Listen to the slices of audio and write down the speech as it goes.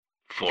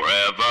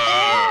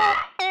Forever.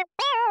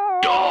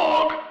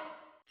 Dog.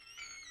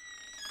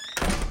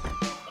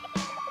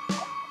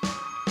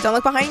 Don't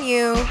look behind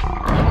you.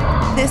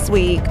 This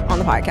week on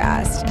the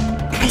podcast,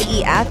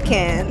 D.E.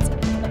 Atkins,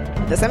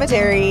 The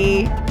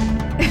Cemetery.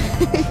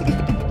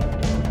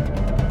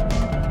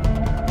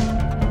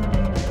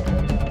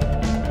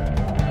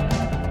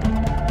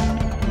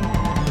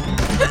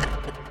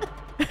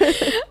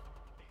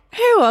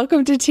 Hey,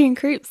 welcome to Teen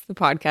Creeps, the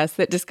podcast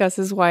that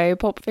discusses YA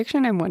pulp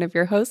fiction. I'm one of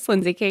your hosts,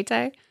 Lindsay Kate.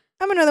 I'm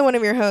another one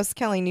of your hosts,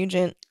 Kelly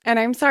Nugent. And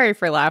I'm sorry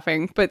for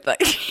laughing, but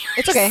like,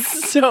 It's okay.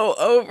 So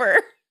over.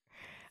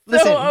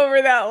 Listen. So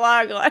over that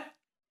log line.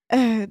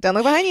 Don't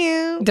look behind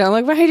you. Don't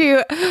look behind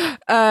you.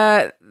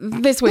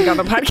 This week on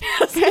the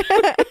podcast.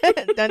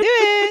 Don't do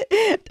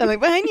it. Don't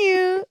look behind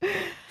you.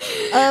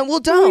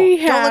 Well, don't look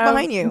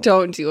behind you.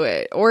 Don't do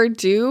it. Or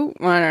do.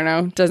 I don't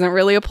know. Doesn't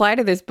really apply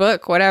to this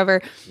book.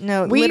 Whatever.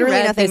 No, We literally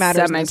read nothing The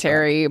matters. in this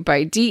Cemetery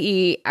by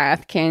D.E.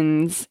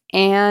 Atkins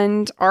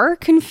and are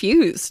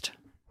confused. book.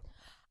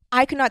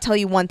 I could not tell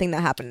you one thing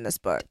that happened in this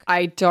book.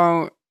 I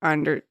don't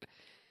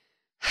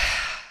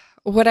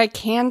What I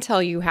can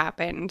tell you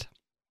happened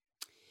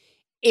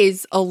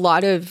is a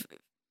lot of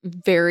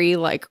very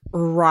like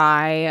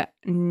wry,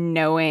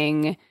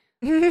 knowing,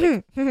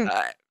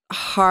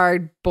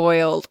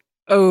 hard-boiled,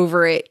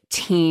 over it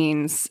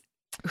teens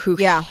who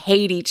Yeah.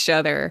 hate each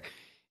other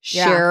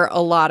Yeah. share a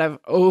lot of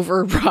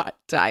overwrought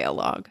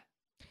dialogue.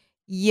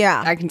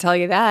 Yeah. I can tell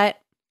you that.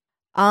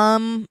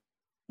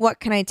 What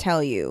can I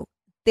tell you?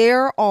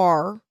 There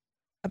are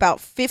about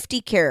 50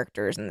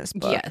 characters in this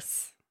book.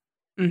 Yes.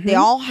 They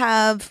all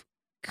have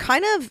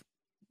kind of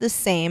the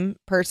same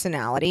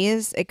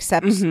personalities,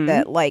 except Mhm.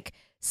 that like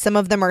some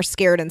of them are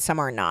scared and some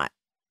are not.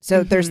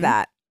 So there's Mhm.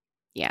 that.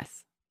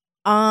 Yes.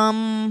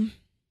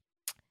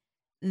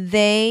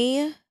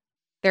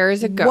 There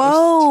is a ghost.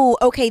 Whoa.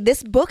 Okay,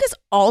 this book is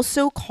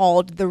also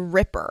called The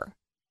Ripper.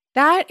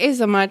 That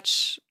is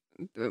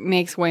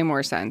makes way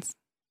more sense.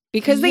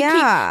 Because they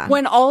Yeah.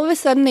 when all of a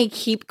sudden they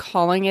keep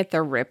calling it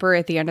the Ripper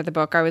at the end of the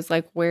book, I was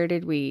like, where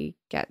did we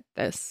get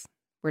this?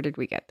 Where did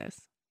we get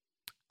this?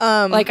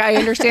 Like, I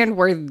understand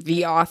where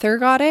the author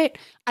got it.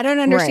 I don't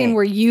understand Right.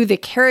 where you, the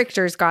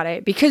characters, got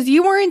it because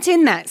you weren't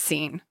in that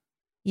scene.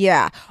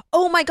 Yeah.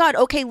 Oh my God.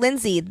 Okay,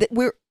 Lindsay,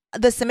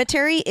 The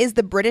Cemetery is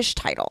the British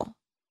title.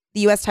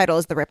 The US title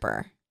is The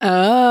Ripper.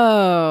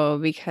 Oh,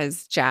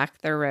 because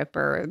Jack the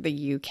Ripper, the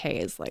UK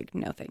is like,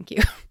 no, thank you.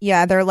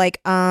 Yeah, they're like,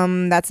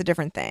 that's a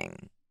different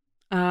thing.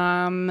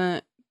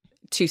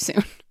 Too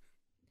soon.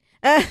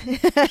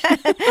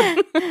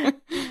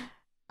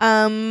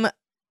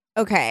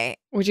 Okay.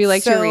 Would you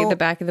like to So- read the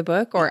back of the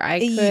book, or I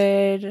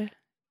could?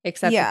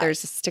 Except Yeah. that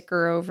there's a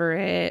sticker over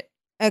it.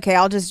 Okay,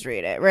 I'll just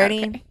read it. Ready?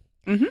 Okay.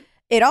 Mhm.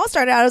 It all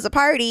started out as a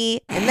party,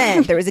 and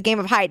then there was a game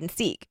of hide and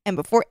seek. And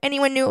before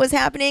anyone knew it was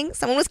happening,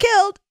 someone was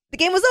killed. The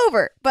game was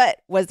over.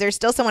 But was there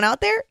still someone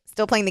out there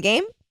still playing the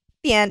game?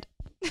 The end.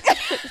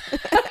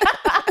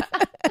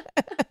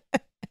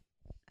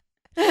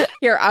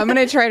 Here, I'm going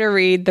to try to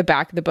read the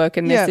back of the book,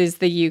 and this Yeah. is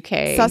the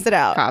UK Suss it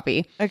out.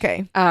 copy.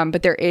 Okay.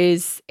 But there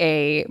is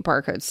a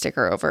barcode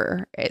sticker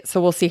over it,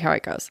 so we'll see how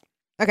it goes.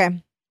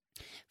 Okay.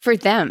 For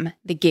them,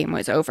 the game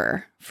was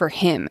over. For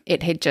him,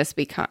 it had just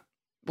begun.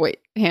 Wait,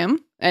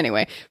 him?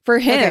 Anyway, for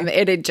him, Okay.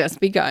 it had just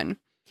begun.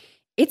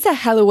 It's a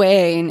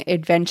Halloween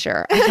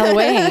adventure, a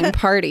Halloween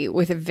party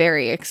with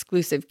very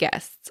exclusive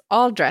guests,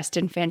 all dressed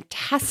in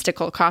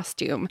fantastical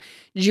costume,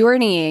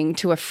 journeying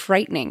to a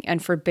frightening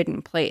and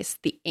forbidden place,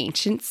 the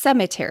ancient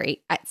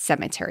cemetery at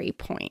Cemetery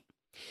Point.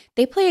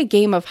 They play a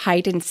game of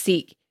hide and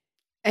seek,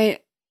 and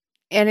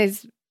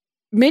as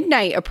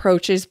midnight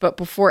approaches, but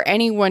before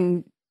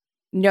anyone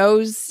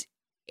knows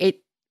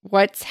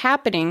what's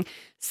happening,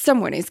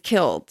 someone is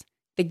killed.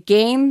 The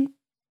game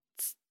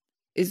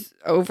is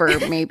over,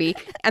 maybe,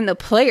 and the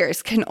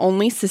players can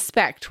only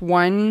suspect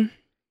one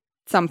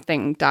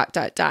something ...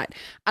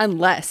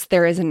 unless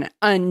there is an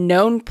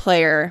unknown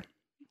player,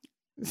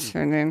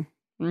 someone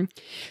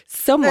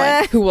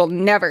who will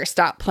never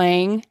stop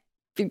playing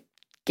the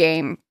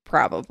game.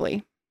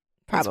 Probably.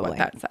 That's what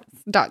that says. ...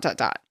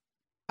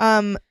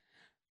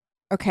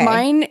 Okay.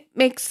 Mine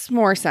makes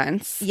more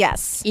sense.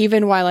 Yes.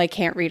 Even while I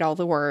can't read all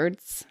the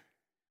words.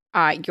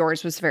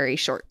 Yours was very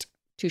short.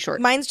 Too short.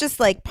 Mine's just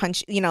like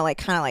punch, like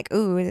kind of like,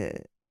 ooh.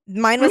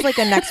 Mine was like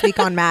a next week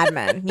on Mad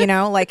Men,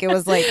 like it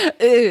was like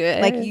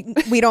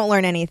we don't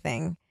learn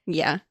anything.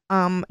 Yeah.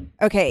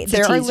 Okay. It's a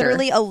There are teaser.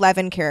 literally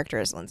 11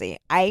 characters, Lindsay.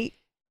 Could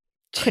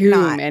Too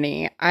not.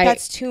 many.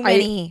 That's too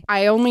many.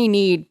 I only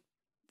need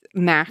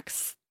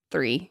max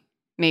 3,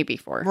 maybe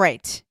 4.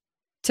 Right.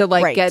 To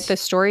Right. get the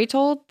story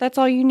told. That's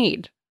all you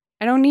need.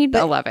 I don't need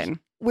But 11.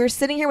 We're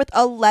sitting here with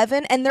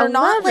 11 and they're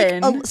not like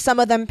 11? some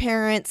of them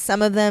parents,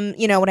 some of them,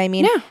 you know what I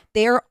mean? Yeah.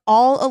 They're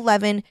all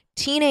 11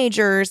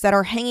 teenagers that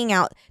are hanging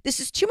out. This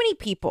is too many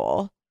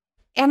people.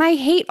 And I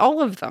hate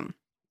all of them.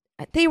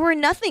 They were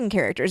nothing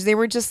characters. They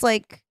were just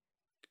like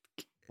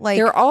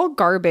They're all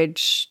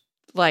garbage,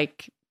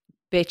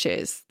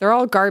 bitches. They're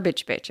all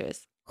garbage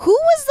bitches. who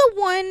was the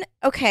one?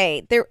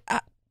 Okay, there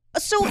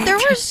So there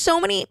were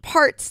so many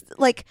parts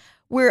like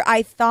where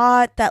I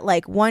thought that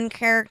like one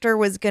character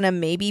was gonna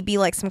maybe be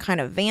like some kind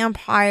of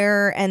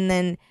vampire, and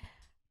then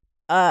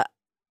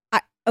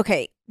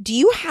okay, do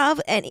you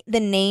have the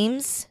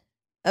names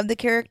of the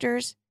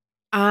characters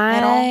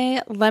at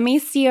all? Let me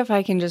see if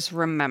I can just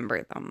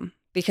remember them,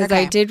 because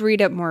I Okay. did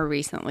read it more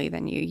recently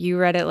than you. You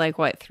read it like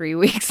what, 3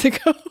 weeks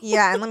ago?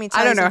 Yeah, and let me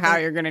tell I you don't know how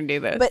something. you're gonna do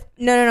this. But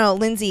no,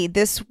 Lindsay,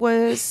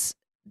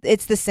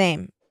 it's the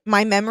same.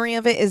 My memory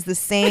of it is the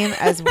same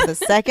as the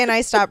second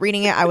I stopped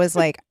reading it. I was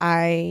like,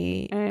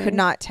 I could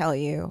not tell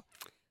you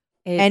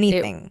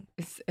anything.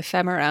 It's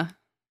ephemera.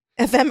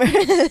 Ephemeral.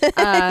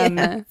 Um,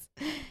 Yes.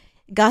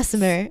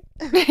 Gossamer.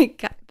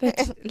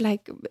 but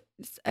like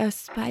a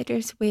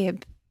spider's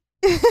web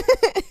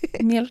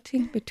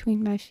melting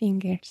between my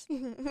fingers,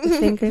 the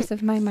fingers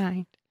of my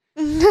mind.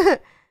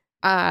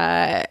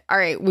 All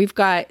right, we've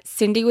got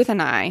Cindy with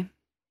an I.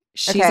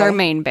 She's Okay. our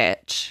main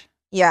bitch.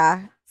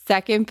 Yeah.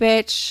 Second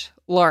bitch,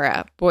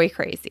 Laura, boy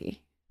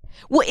crazy.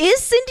 Well, is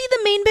Cindy the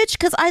main bitch?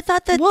 Because I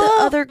thought that the Well-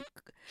 other.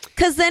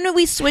 Because then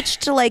we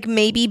switched to like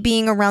maybe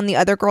being around the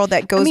other girl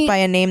that goes mean- by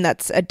a name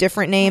that's a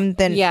different name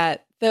than Yeah,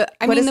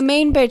 What is- the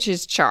main bitch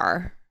is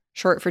Char,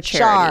 short for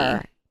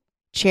charity.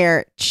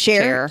 Chair.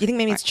 Chair. You think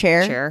maybe it's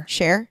chair? Chair.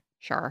 Share.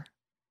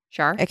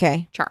 Char.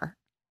 Okay. Char.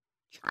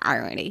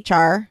 Charity.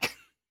 Char.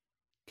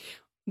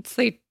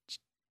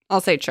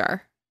 I'll say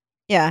Char.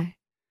 Yeah.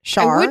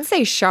 Char. I would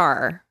say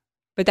Char,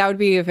 but that would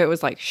be if it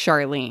was like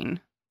Charlene.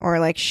 Or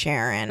like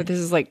Sharon. But this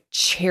is like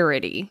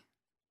charity.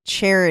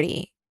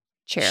 Charity.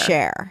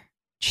 Chair.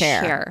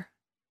 Chair.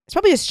 It's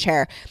probably just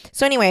chair.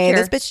 So anyway, Chair.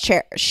 this bitch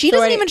chair. She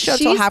doesn't even show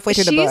till halfway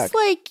through the book.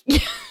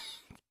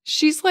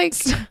 She's like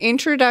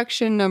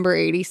introduction number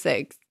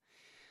 86.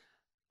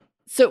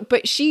 So,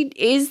 but she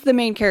is the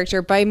main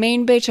character. By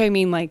main bitch, I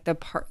mean like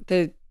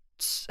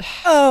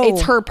Oh,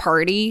 it's her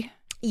party.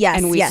 Yes,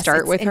 and we yes, start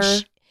it's- with and her.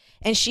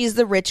 and she's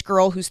the rich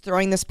girl who's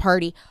throwing this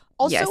party.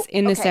 Also, Yes,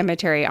 in the okay,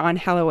 cemetery on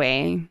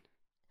Halloween.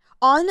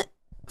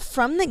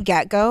 From the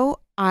get-go,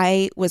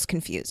 I was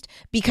confused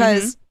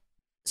because Mm-hmm.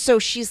 so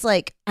she's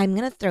like, I'm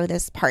gonna throw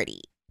this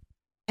party,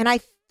 and I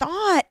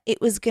thought it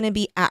was gonna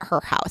be at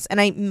her house, and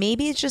I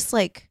maybe it's just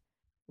like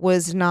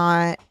was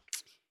not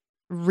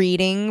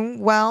reading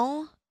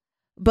well.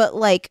 But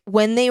like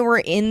when they were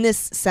in this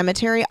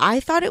cemetery, I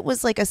thought it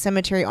was like a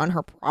cemetery on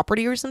her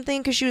property or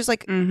something, because she was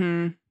like,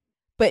 Mm-hmm.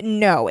 but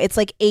no, it's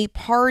like a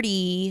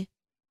party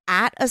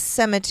at a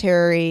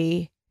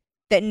cemetery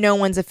that no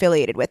one's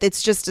affiliated with.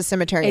 It's just a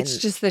cemetery. It's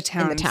just the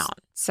town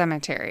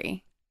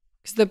cemetery.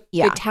 Because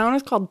the town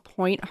is called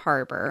Point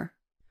Harbor,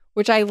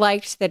 which I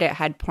liked that it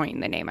had point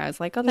in the name. I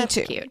was like, oh, Me that's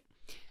too. cute.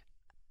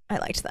 I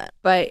liked that.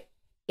 But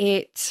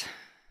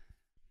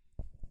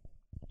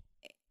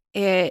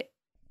it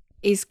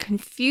is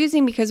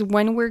confusing because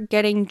when we're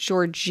getting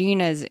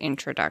Georgina's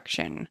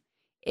introduction,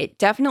 it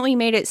definitely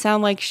made it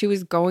sound like she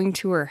was going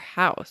to her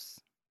house.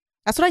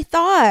 That's what I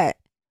thought.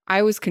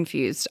 I was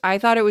confused. I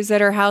thought it was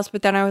at her house,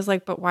 but then I was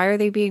like, but why are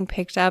they being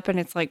picked up? And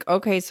it's like,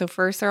 okay, so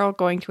first they're all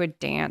going to a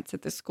dance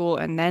at the school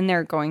and then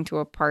they're going to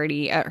a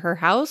party at her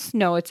house?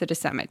 No, it's at a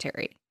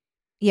cemetery.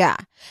 Yeah.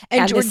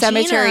 And Georgina, the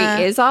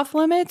cemetery is off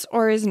limits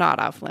or is not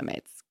off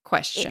limits?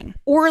 Question.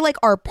 or like,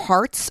 are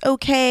parts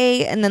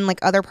okay? And then like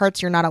other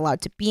parts you're not allowed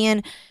to be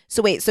in.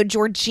 So wait, so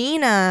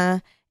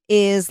Georgina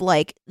is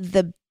like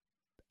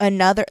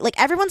another, like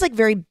everyone's like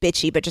very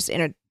bitchy, but just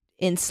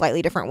in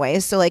slightly different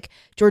ways. So like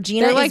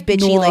Georgina They're is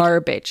bitchy, like noir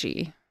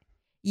bitchy.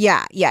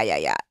 yeah.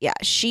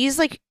 She's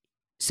like,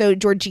 so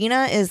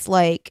Georgina is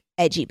like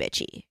edgy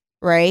bitchy,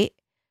 right?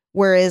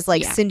 Whereas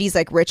like Yeah. Cindy's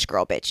like rich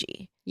girl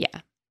bitchy. Yeah.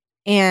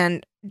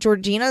 And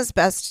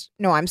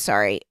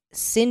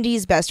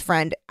Cindy's best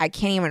friend, I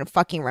can't even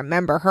fucking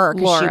remember her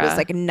because she was Laura.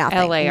 like nothing.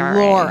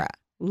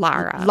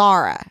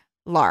 Lara.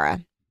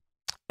 Lara.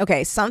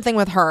 Okay, something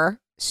with her.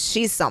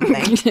 She's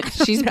something.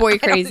 She's boy I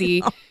don't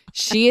crazy. know.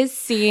 She is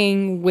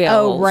seeing Will.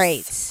 Oh,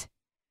 right.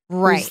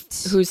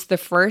 Right. Who's the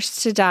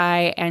first to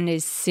die and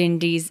is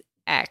Cindy's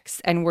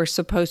ex. And we're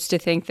supposed to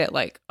think that,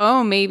 like,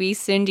 oh, maybe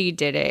Cindy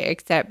did it,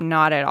 except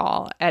not at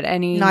all. At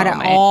any Not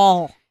moment. at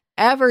all.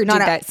 Ever Not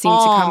did at that seem to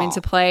come all.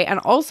 into play. And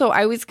also,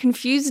 I was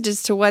confused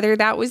as to whether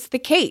that was the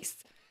case.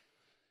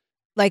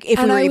 Like if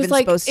and we were I even was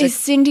like, supposed to is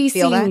Cindy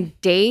feel that? seeing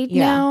Dade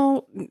Yeah.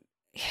 now?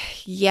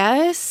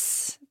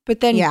 Yes. But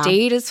then Yeah.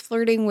 Dade is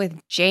flirting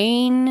with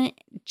Jane.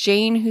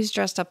 Jane, who's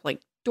dressed up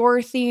like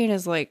Dorothy and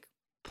is like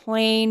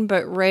plain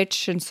but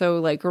rich. And so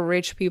like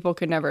rich people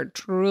could never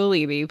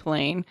truly be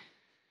plain.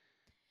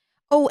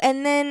 Oh,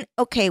 and then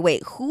okay,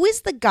 wait, who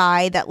is the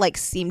guy that like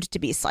seemed to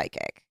be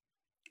psychic?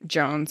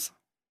 Jones.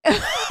 I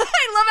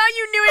love how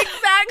you knew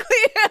exactly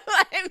who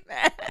I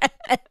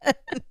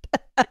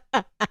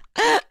meant.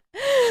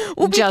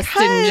 Well,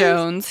 Justin because-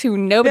 Jones, who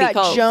nobody Yeah,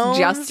 calls Jones.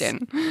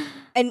 Justin.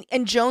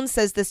 And Jones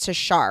says this to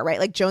Shar, right?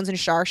 Like Jones and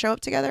Shar show up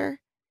together,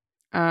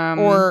 Or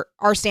or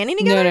are standing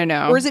together.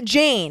 no. Or is it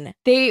Jane?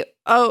 They do.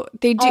 Oh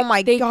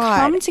my they God.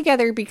 come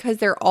together because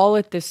they're all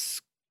at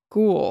this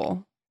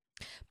school.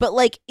 But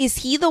like, is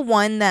he the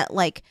one that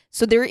like,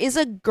 so there is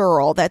a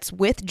girl that's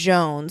with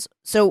Jones.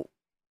 So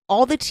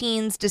all the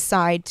teens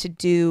decide to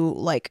do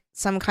like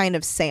some kind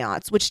of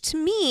seance, which to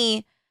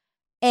me,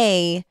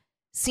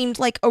 seemed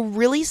like a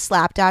really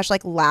slapdash,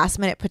 like last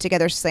minute put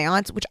together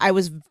seance, which I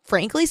was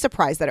frankly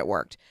surprised that it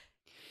worked.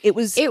 It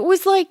was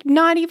like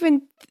not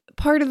even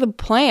part of the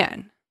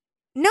plan.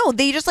 no,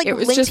 they just like It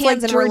was linked just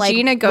hands like and were like,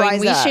 Georgina going,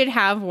 "Rise we up." should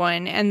have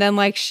one. And then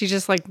like she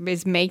just like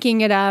is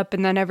making it up.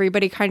 And then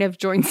everybody kind of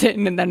joins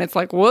in. And then it's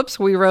like, whoops,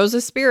 we rose a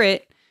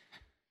spirit.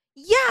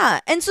 Yeah.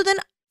 And so then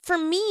for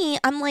me,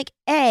 I'm like,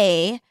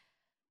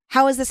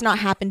 how has this not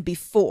happened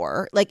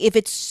before? Like if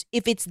it's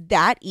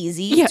that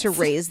easy Yes. to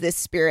raise this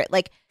spirit,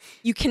 like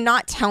you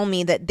cannot tell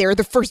me that they're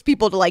the first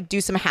people to like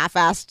do some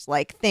half-assed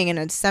like thing in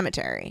a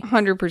cemetery.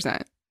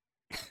 100%.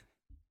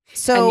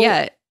 So And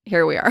yet,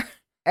 here we are.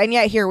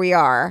 here we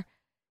are.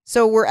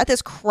 So we're at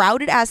this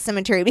crowded ass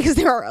cemetery because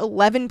there are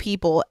 11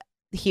 people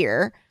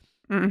here.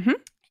 Mm-hmm.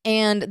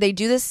 And they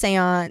do this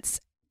seance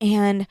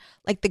and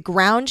like the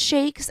ground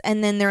shakes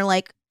and then they're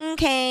like,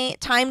 okay,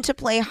 time to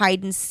play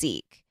hide and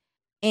seek.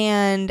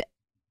 And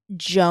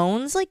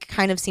Jones like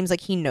kind of seems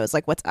like he knows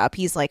like what's up.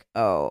 He's like,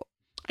 oh,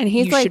 And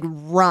he's you like should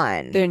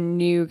run. the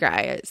new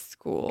guy at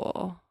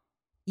school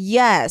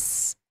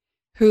Yes.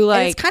 who And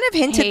like it's kind of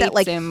hinted that hates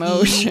like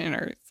emotion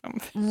or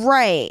something.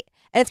 right.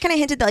 And it's kind of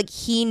hinted that like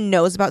he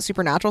knows about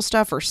supernatural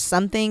stuff or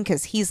something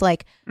because he's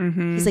like,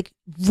 Mm-hmm. he's like,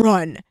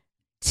 run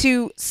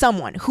to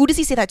someone. Who does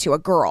he say that to? A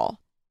girl.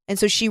 And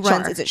so she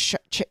runs. Char. Is it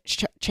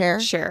Chair?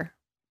 Cheer.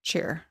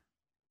 Chair.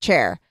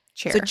 Chair.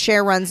 So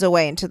Chair runs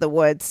away into the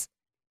woods.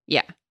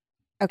 Yeah.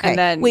 Okay. And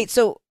then- wait,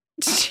 so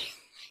It's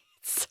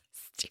so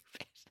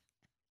stupid.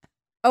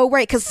 oh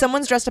right, because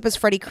someone's dressed up as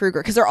Freddy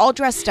Krueger because they're all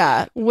dressed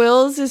up.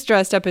 Wills is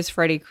dressed up as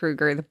Freddy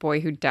Krueger, the boy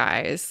who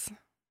dies.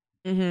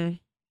 Mm-hmm.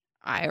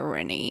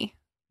 Irony.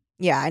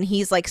 Yeah, and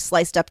he's like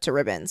sliced up to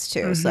ribbons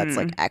too, so that's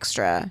like Mhm.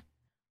 extra.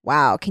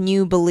 Wow, can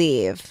you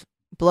believe?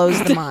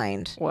 Blows the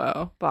mind.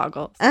 Whoa,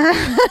 boggles.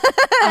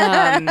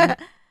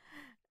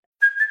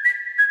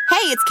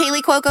 Hey, it's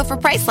Kaylee Cuoco for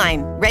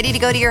Priceline. Ready to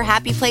go to your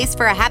happy place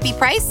for a happy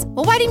price?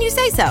 Well, why didn't you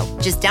say so?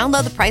 Just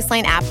download the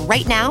Priceline app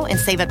right now and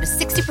save up to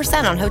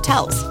 60% on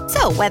hotels.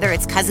 So whether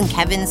it's Cousin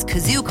Kevin's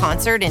Kazoo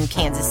Concert in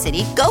Kansas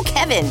City, go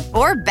Kevin,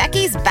 or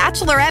Becky's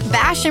Bachelorette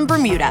Bash in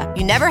Bermuda,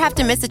 you never have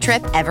to miss a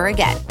trip ever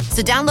again.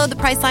 So download the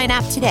Priceline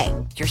app today.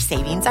 Your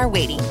savings are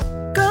waiting.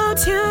 Go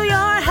to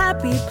your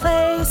happy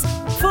place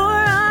for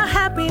a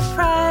happy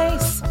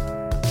price.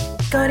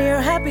 Go to your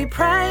happy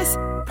price,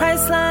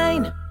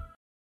 Priceline.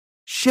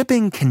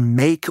 Shipping can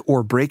make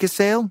or break a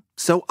sale,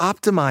 so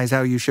optimize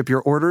how you ship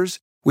your orders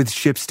with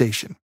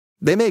ShipStation.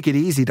 They make it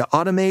easy to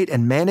automate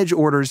and manage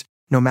orders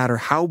no matter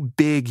how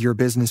big your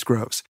business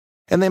grows.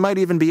 And they might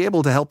even be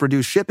able to help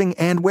reduce shipping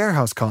and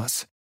warehouse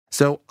costs.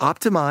 So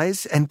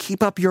optimize and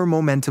keep up your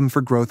momentum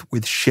for growth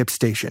with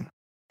ShipStation.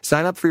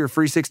 Sign up for your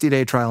free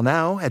 60-day trial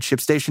now at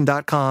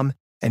ShipStation.com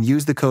and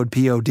use the code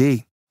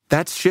POD.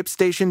 That's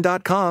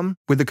ShipStation.com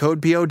with the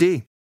code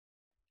POD.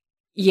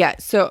 Yeah,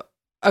 so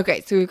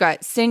okay, so we've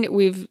got Cindy.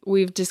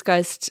 We've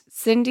discussed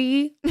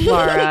Cindy,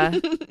 Laura,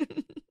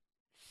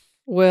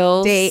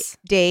 Wills,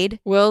 Dade.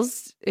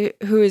 Wills,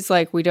 who is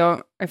like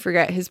I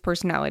forget his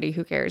personality.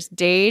 Who cares?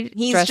 Dade,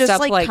 He's dressed just up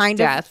like like kind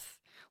of- death,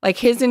 like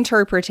his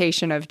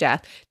interpretation of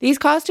death. These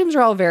costumes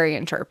are all very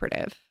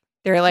interpretive.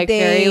 They're like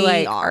very They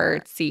like are.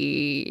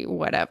 artsy,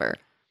 whatever.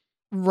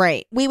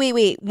 Right.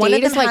 Wait. One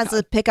Dade of is them like has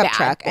a pickup bad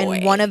truck, boy.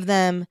 and one of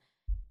them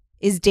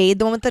is Dade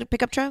the one with the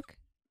pickup truck?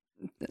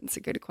 That's a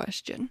good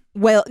question.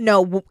 Well,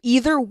 no,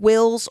 either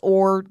Wills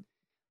or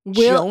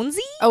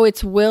Jonesy. Oh,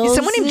 it's Wills.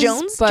 someone named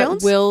Jones? But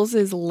Jones? Wills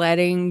is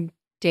letting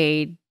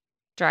Dade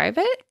drive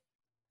it.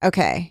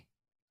 Okay,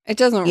 It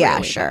doesn't Yeah,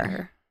 really sure.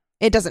 matter.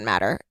 it doesn't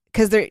matter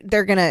because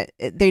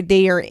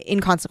they are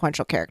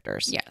inconsequential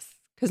characters. Yes,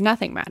 because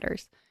nothing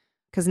matters.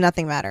 because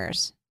nothing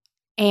matters.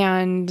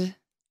 And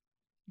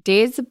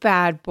Dade's a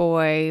bad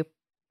boy,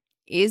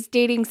 is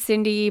dating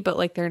Cindy, but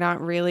like they're not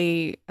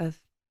really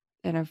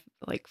an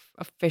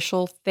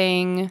official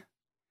thing.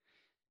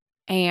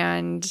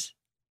 And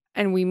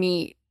we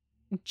meet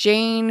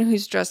Jane,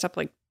 who's dressed up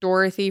like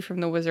Dorothy from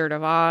The Wizard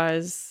of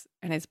Oz,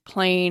 and is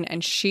plain,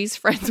 and she's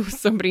friends with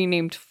somebody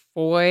named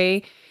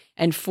Foy.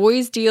 And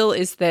Foy's deal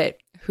is that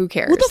who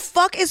cares? Who the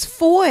fuck is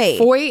Foy?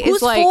 Foy Who's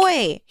is like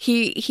Foy?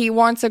 he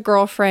wants a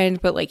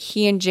girlfriend, but like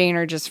he and Jane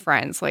are just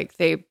friends. Like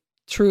they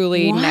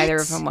truly What? neither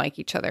of them like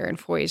each other, and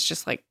Foy is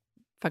just like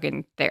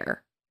fucking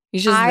there.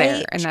 He's just I-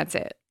 there, and that's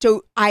it.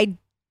 So I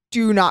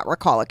do not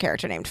recall a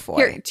character named Foy.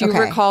 Here, do you Okay.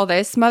 recall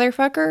this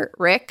motherfucker,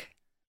 Rick?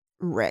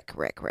 Rick.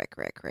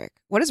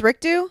 What does Rick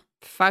do?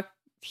 Fuck,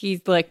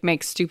 he like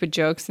makes stupid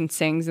jokes and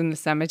sings in the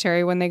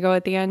cemetery when they go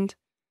at the end,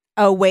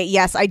 Oh wait,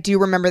 yes, I do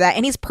remember that.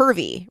 And he's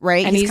pervy,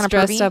 right? and he's kinda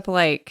dressed pervy? up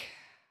like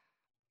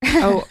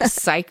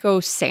Psycho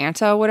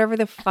Santa, whatever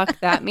the fuck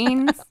that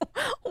means.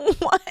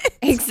 What?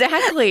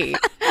 Exactly.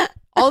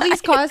 All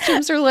these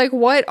costumes are like,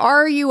 what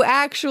are you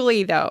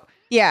actually though?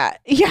 Yeah,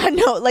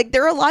 no, like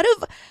there are a lot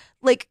of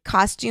like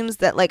costumes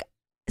that like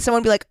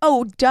someone would be like,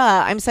 oh,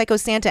 duh, I'm Psycho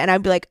Santa, and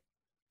I'd be like,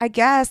 I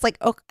guess. Like,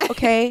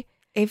 okay.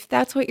 If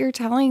that's what you're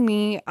telling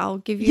me, I'll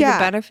give you Yeah.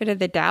 the benefit of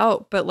the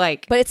doubt. But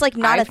like, But it's like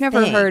not I've a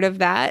never thing. heard of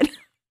that.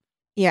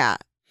 Yeah.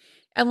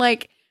 And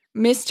like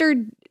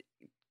Mr.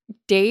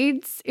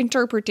 Dade's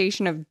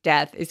interpretation of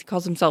death is he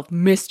calls himself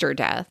Mr.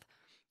 Death.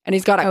 And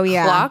he's got a Oh,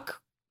 yeah.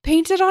 clock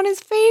painted on his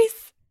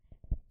face.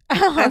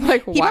 I'm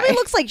like, He why? probably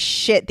looks like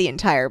shit the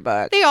entire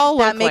book. They all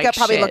look That makeup like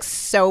probably shit. looks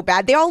so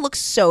bad. They all look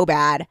so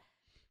bad.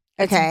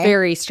 It's Okay.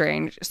 very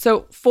strange.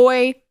 So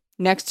Foy,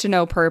 next to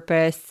no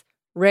purpose.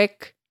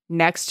 Rick,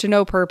 next to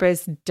no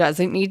purpose,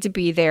 doesn't need to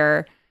be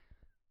there.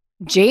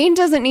 Jane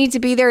doesn't need to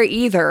be there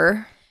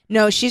either.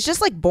 No, she's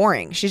just like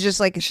boring. She's just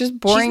like She's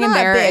boring in not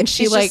there, big. and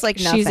she She's like, just, like,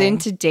 she's nothing.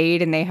 into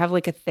Dade, and they have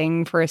like a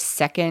thing for a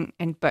second.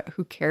 But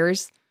who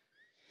cares?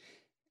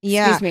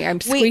 yeah. Excuse me, I'm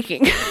Wait.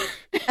 squeaking.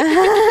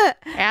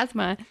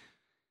 Asthma.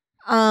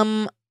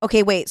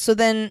 Okay, wait. So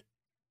then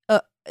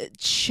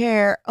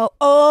Chair.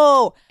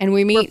 Oh, And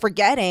we we're meet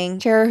forgetting.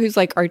 Tara, who's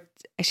like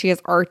she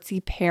has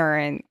artsy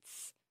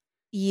parents.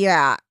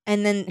 Yeah.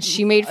 And then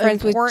She made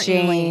friends with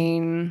importantly,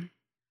 Jane,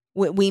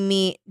 we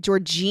meet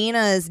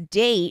Georgina's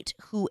date,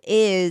 who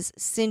is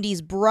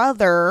Cindy's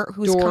brother,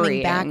 who's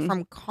coming back Dorian.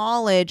 from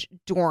college,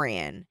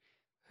 Dorian.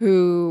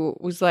 who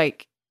was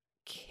like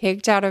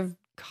kicked out of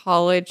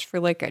college for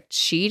like a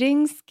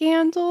cheating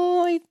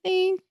scandal, I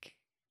think.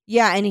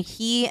 Yeah, and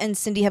he and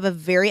Cindy have a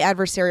very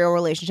adversarial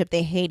relationship.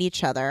 They hate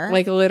each other.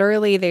 Like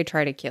literally they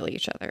try to kill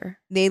each other.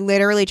 They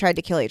literally tried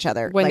to kill each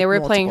other When like, they were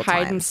playing multiple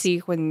hide and times.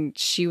 seek when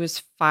she was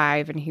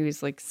 5 and he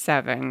was like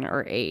 7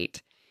 or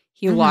 8.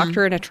 He Mhm. locked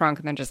her in a trunk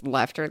and then just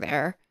left her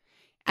there.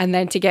 And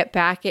then to get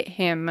back at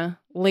him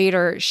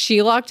later,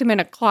 she locked him in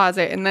a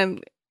closet and then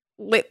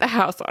lit the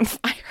house on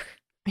fire.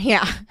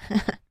 Yeah.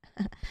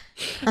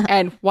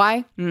 And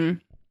why? Fair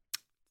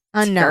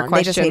Unknown.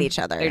 They just hate question. each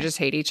other. They just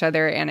hate each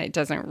other, and it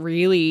doesn't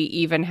really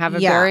even have a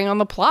Yeah. bearing on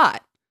the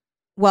plot.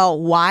 Well,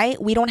 why?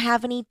 We don't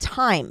have any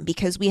time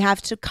because we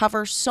have to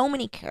cover so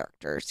many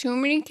characters. Too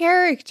many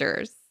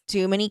characters.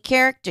 Too many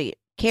characters.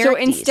 So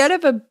instead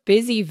of a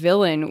busy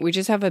villain, we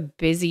just have a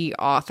busy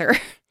author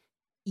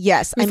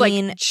yes, who's I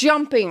mean, like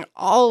jumping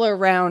all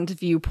around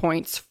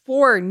viewpoints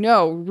for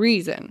no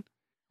reason.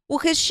 well,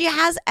 because she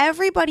has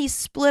everybody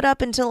split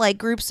up into like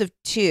groups of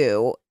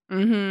 2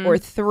 Mm-hmm. or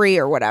 3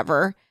 or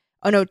whatever.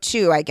 Oh no,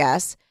 2, I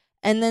guess.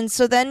 And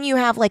then you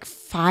have like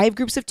 5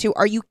 groups of 2.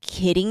 Are you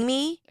kidding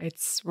me?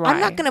 It's right. I'm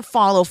not going to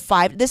follow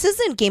 5. This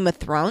isn't Game of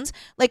Thrones.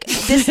 Like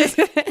this is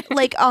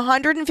like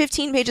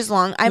 115 pages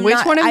long.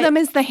 Which one of them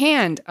is the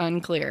hand?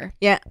 Unclear.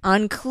 Yeah,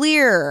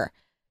 unclear.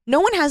 No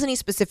one has any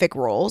specific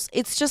roles.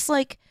 It's just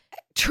like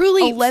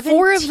Truly, 11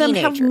 4 of them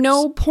have teenagers.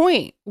 no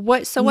point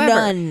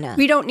whatsoever. None.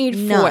 We don't need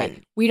Foy.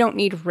 None. We don't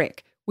need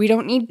Rick. We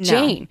don't need No.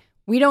 Jane.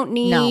 We don't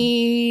No.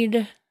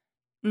 need.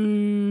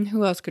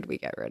 Who else could we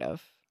get rid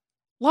of?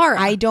 Laura.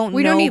 I don't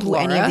We know don't need who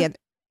Laura. any of the other.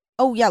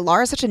 Oh yeah,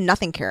 Laura's such a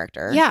nothing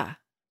character. Yeah.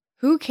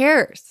 Who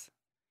cares?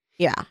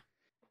 Yeah.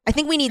 I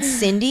think we need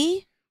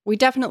Cindy We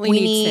definitely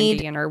We need Cindy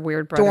need and our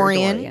weird brother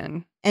Dorian.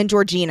 Dorian. and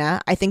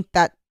Georgina. I think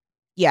that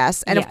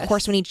yes. And of Yes.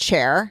 course we need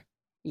Cher.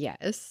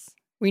 Yes.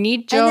 We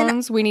need And then-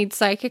 Jones. We need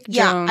Psychic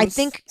Yeah, Jones. I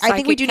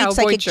think we do need Cowboy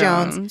Psychic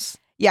Jones.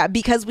 Yeah,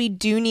 because we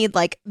do need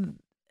like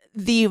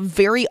the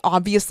very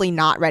obviously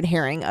not red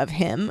herring of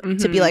him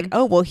to be Mhm. like,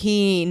 oh well,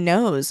 he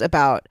knows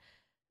about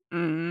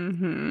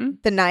Mm-hmm.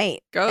 the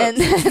night. Ghosts.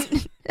 And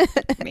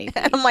then Maybe.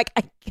 I'm like,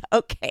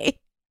 okay.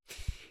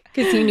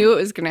 Because he knew it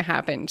was going to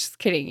happen. Just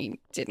kidding. He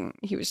didn't.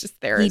 He was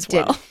just there He as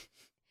well.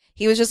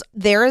 He was just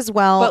there as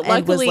well But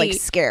and was like luckily-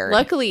 scared.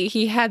 Luckily,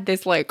 he had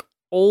this like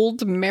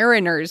old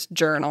mariner's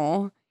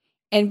journal.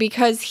 And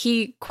because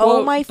he,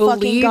 quote, my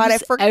fucking God, I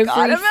believes forgot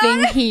about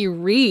everything it. he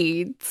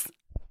reads,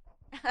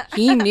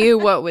 he knew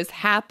what was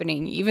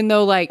happening, even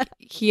though like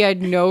he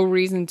had no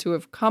reason to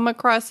have come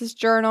across his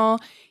journal.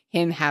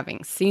 Him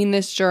having seen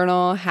this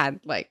journal had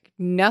like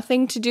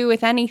nothing to do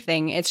with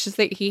anything. It's just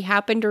that he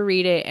happened to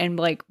read it and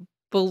like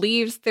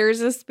believes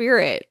there's a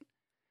spirit.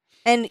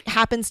 And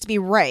happens to be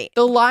right.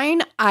 The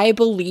line, I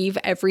believe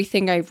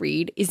everything I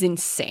read, is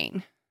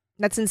insane.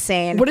 That's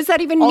insane. What does that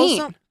even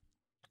mean?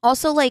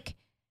 Also, like,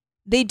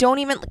 they don't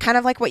even, kind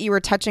of like what you were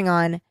touching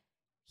on,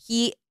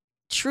 he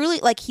truly,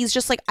 like, he's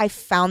just like, I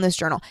found this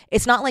journal.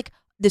 It's not like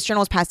this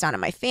journal was passed down in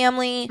my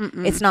family.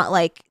 Mm-mm. It's not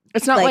like,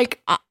 It's not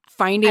like, I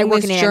finding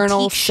work this in an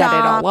journal, antique shut it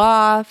shop. all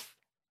off.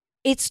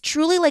 it's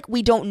truly like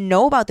we don't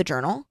know about the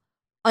journal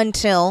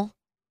until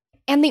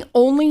And the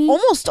only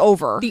almost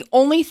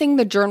thing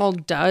the journal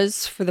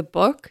does for the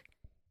book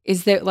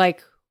is that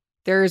like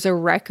there's a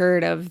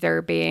record of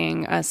there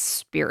being a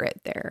spirit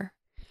there.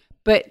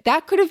 But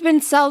that could have been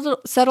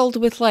settled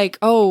with like,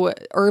 oh,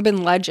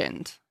 urban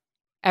legend.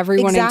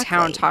 Everyone in town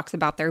Exactly. talks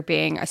about there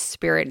being a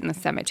spirit in the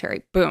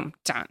cemetery. Boom,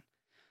 done.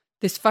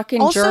 This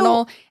fucking Also-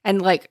 journal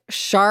and like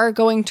Shar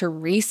going to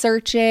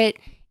research it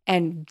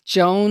and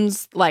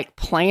Jones like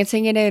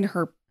planting it in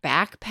her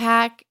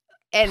backpack.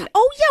 And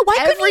Oh yeah, why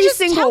couldn't every he just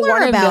single tell her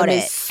one of about them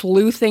it? is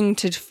sleuthing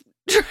to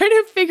try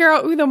to figure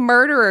out who the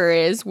murderer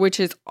is, which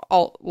is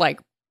all like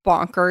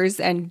bonkers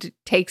and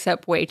takes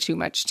up way too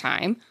much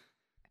time.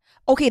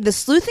 Okay, the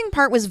sleuthing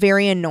part was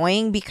very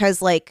annoying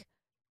because, like,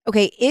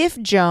 okay, if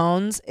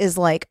Jones is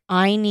like,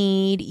 I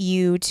need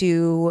you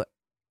to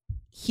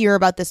hear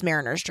about this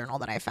Mariner's Journal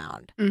that I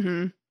found,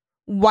 Mm-hmm.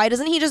 why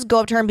doesn't he just go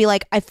up to her and be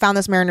like, I found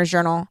this Mariner's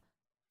Journal.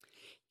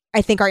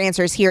 I think our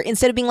answer is here.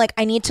 Instead of being like,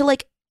 I need to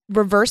like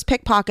reverse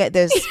pickpocket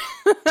this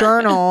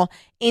journal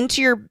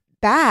into your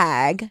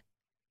bag.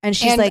 And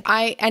she's like,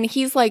 and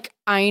he's like,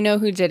 I know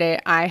who did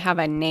it. I have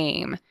a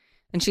name.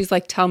 And she's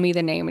like, tell me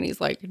the name. And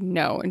he's like,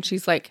 no. And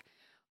she's like,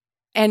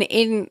 and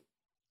in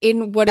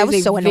what That is was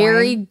a so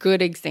very annoying.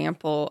 good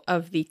example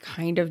of the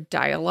kind of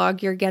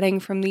dialogue you're getting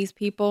from these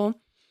people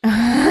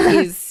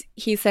is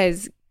he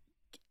says,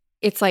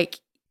 it's like,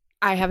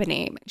 I have a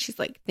name. And she's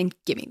like, then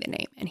give me the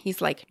name. And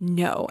he's like,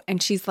 no.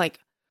 And she's like,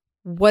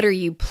 what are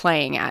you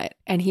playing at?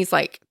 And he's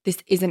like, this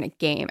isn't a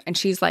game. And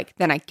she's like,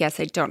 then I guess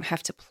I don't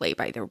have to play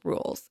by the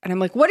rules. And I'm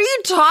like, what are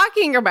you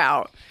talking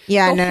about?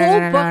 yeah, The no, whole no,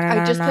 no, book, no,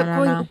 no, I just no, kept no,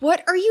 going, no.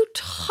 what are you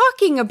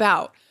talking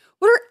about?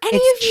 What are any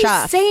It's of you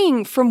chuff.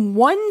 saying from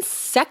 1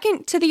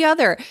 second to the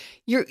other?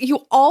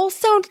 You all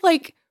sound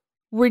like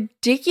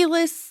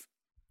ridiculous.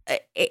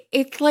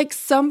 It's like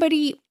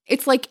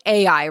it's like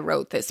AI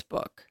wrote this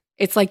book.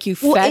 It's like you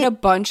fed a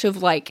bunch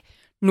of like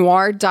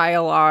noir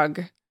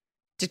dialogue,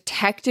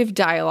 detective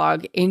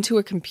dialogue into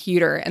a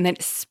computer and then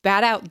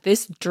spat out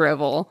this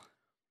drivel.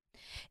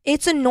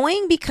 It's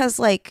annoying because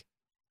like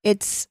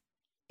it's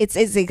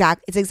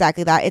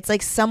exactly that. It's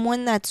like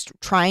someone that's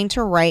trying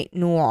to write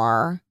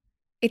noir.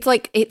 It's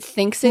like it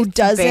thinks Who it's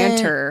doesn't-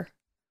 banter.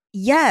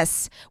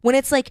 Yes, when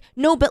it's like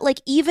no, but like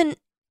even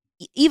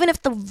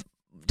if the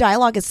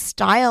dialogue is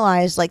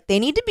stylized, like they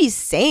need to be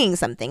saying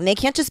something. They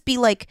can't just be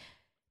like,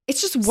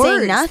 It's just say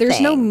words. There's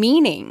no nothing.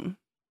 meaning.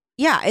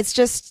 yeah, it's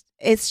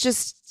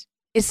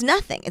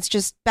nothing. It's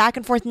just back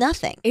and forth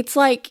nothing. It's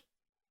like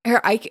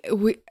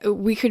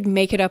we could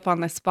make it up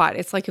on the spot.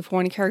 It's like if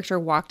one character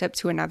walked up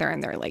to another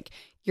and they're like,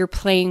 "You're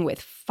playing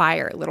with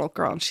fire, little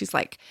girl," and she's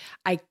like,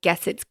 "I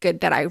guess it's good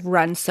that I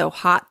run so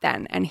hot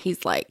then." And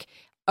he's like,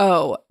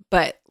 "Oh,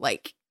 but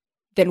like,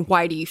 then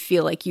why do you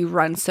feel like you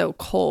run so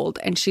cold?"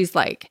 And she's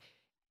like,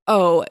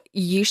 "Oh,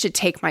 you should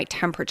take my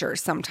temperature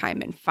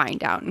sometime and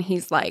find out." And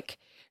he's like,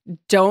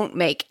 "Don't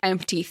make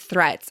empty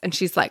threats." And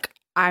she's like,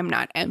 "I'm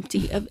not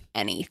empty of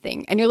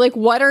anything." And you're like,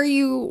 what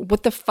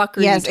the fuck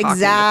are Yes, you talking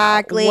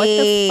exactly, about? What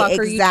the fuck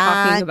are you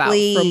talking about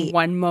exactly. from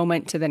one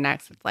moment to the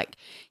next? It's like,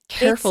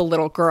 careful,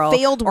 little girl.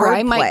 failed or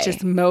I might wordplay.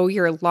 just mow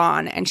your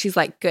lawn. And she's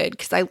like, good,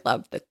 because I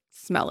love the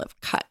smell of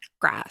cut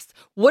grass.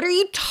 What are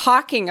you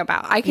talking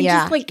about? I could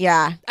just like,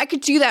 yeah, I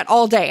could do that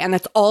all day. And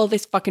that's all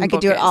this fucking I could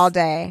book do it is. all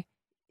day.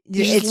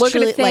 You just It's look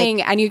at a truly,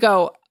 thing and you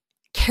go,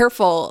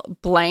 careful,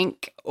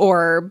 blank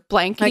or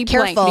blankety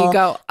blank. And you careful,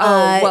 go,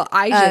 oh, well,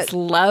 I just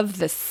love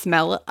the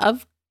smell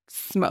of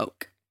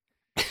smoke.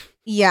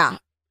 Yeah.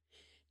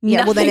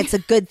 Yeah. Well, then Nothing- it's a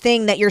good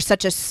thing that you're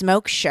such a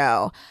smoke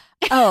show.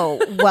 Oh,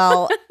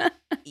 well,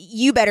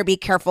 you better be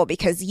careful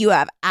because you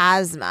have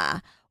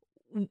asthma.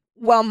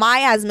 Well, my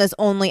asthma is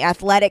only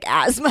athletic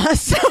asthma.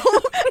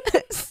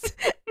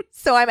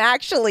 So I'm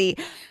actually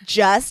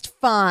just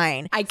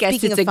fine. I guess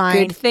Speaking it's of a fine,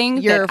 good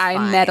thing you're that I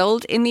fine.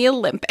 medaled in the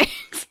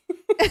Olympics.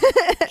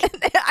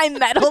 I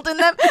medaled in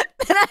them,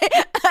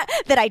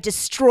 that I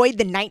destroyed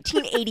the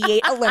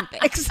 1988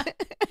 Olympics.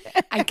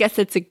 I guess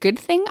it's a good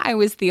thing I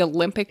was the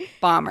Olympic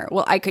bomber.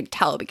 Well, I could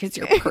tell because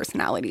your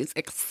personality is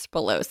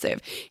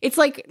explosive. It's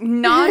like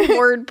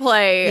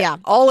non-wordplay Yeah.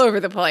 all over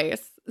the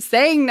place,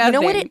 saying nothing. You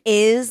know what it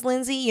is,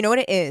 Lindsay? You know what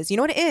it is? You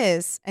know what it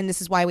is? And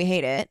this is why we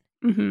hate it.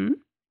 Mm-hmm.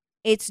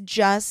 It's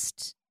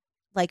just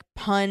like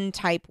pun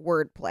type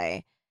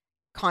wordplay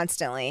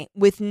constantly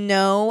with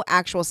no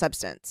actual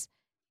substance.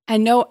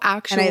 And no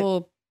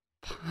actual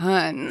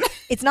pun.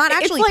 It's not It's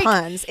actually like-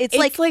 puns. It's it's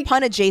like like-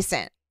 pun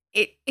adjacent.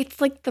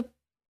 It's like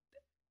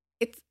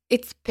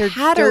it's They're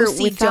patter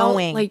do-si without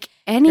doing. like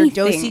They're anything.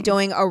 do-si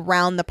doing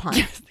around the pun.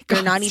 Yes,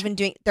 They're not even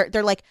doing.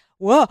 They're like,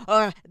 whoa,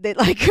 they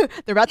like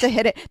they're about to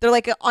hit it. They're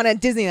like on a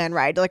Disneyland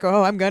ride. They're like,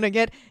 oh, I'm gonna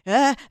get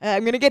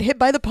hit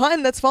by the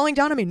pun that's falling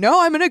down on me.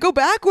 No, I'm gonna go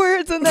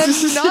backwards and then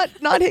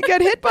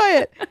get hit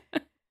by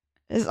it.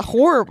 It's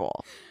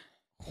horrible.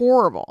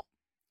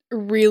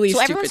 really So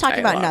stupid everyone's talking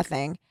about dialogue.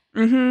 nothing.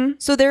 Mm-hmm.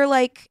 So they're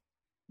like,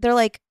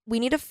 we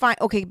need to find,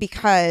 okay,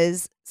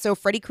 because so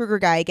Freddy Krueger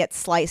guy gets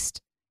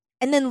sliced.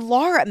 And then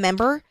Laura,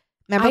 remember?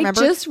 I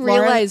just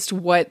Laura, realized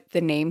what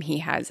the name he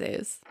has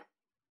is.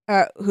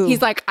 who?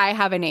 He's like, I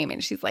have a name.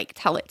 And she's like,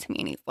 tell it to me.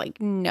 And he's like,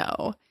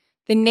 no.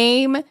 The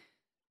name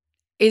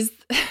is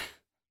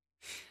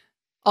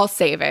I'll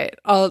save it.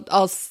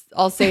 I'll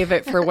save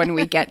it for when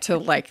we get to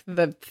like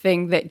the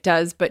thing that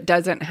does but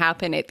doesn't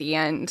happen at the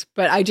end.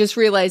 But I just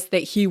realized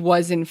that he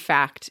was in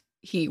fact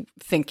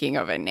thinking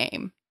of a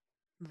name.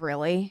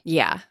 Really?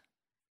 Yeah.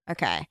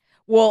 Okay.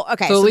 Well,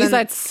 okay. So at least then-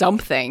 that's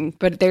something,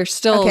 but they're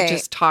still Okay.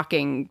 just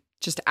talking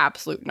just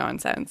absolute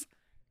nonsense.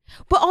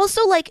 But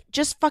also, like,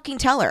 just fucking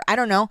tell her. I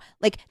don't know.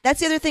 Like, that's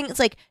the other thing. It's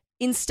like,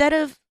 instead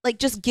of, like,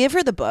 just give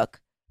her the book.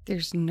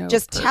 There's no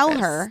Just tell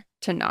purpose her.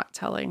 to not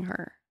telling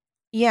her.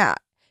 Yeah.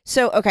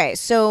 So, okay.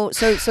 So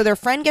their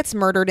friend gets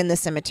murdered in the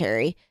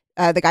cemetery.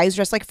 the guy who's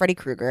dressed like Freddy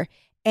Krueger.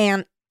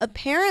 And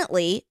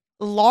apparently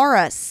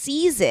Laura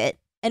sees it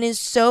and is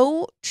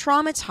so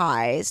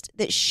traumatized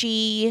that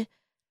she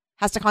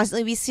has to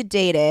constantly be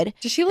sedated.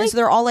 Does she And like so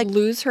they're all like,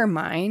 lose her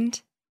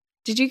mind?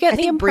 Did you get I the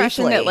think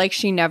impression briefly. that like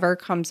she never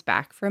comes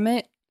back from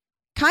it?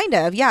 kind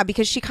of, yeah,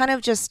 because she kind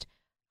of just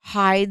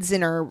hides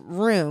in her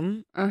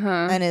room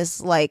Uh-huh. and is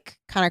like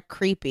kind of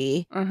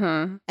creepy.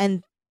 Uh-huh.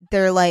 And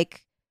they're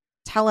like,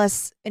 tell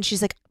us. And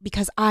she's like,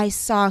 because I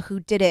saw who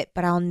did it,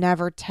 but I'll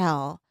never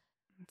tell.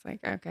 It's like,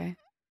 okay.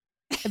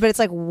 But it's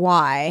like,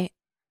 why?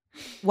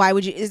 Why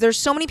would you? Is there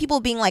so many people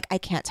being like, I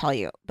can't tell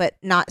you, but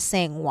not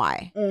saying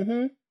why?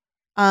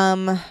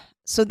 Mm-hmm.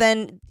 So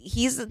then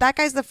that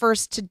guy's the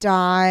first to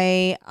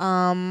die.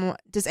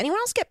 Does anyone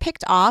else get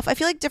picked off? I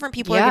feel like different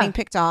people are Yeah. getting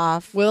picked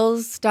off.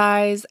 Wills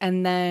dies,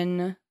 and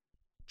then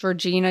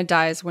Georgina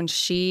dies when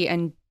she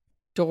and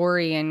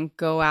Dorian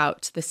go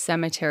out to the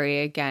cemetery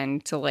again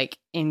to like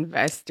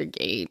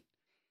investigate.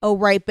 Oh,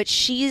 right. But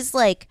she's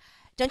like,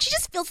 don't you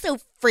just feel so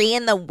free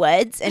in the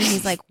woods? And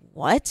he's like,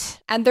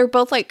 what? And they're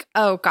both like,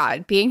 oh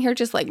God, being here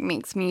just like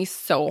makes me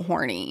so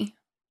horny.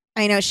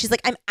 I know. She's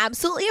like, I'm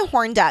absolutely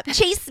horned up.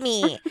 Chase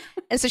me.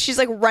 And so she's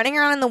like running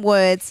around in the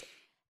woods.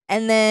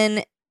 And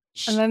then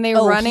And then they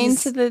oh, run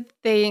he's- into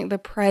the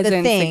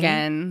presence thing.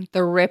 again.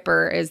 The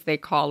Ripper, as they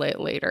call it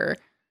later.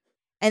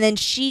 And then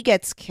she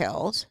gets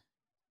killed.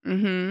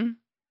 Mm-hmm.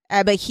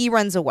 But he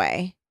runs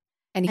away.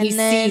 And he And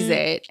then- sees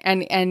it,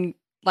 and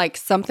like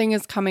something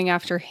is coming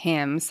after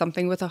him,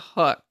 something with a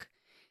hook.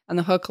 And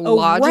the hook Oh,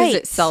 lodges right.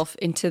 itself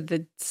into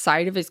the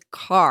side of his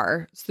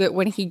car so that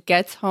when he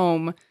gets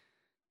home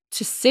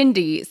to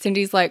Cindy,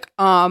 Cindy's like,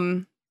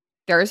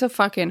 there's a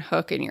fucking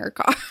hook in your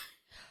car.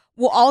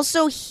 Well,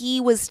 also, he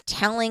was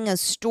telling a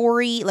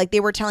story. Like, they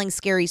were telling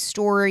scary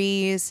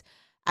stories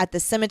at the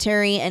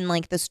cemetery. And,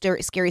 like, the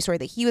scary story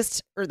that he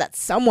was, or that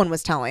someone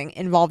was telling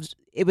involved,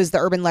 it was the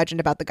urban legend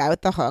about the guy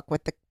with the hook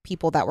with the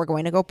people that were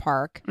going to go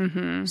park.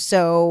 Mm-hmm.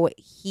 So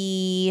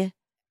he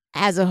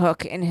has a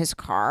hook in his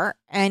car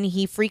and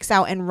he freaks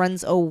out and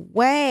runs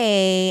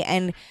away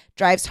and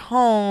drives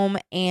home.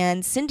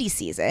 And Cindy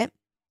sees it.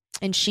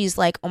 And she's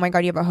like, oh my God,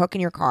 you have a hook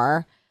in your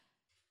car.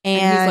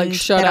 And he's like,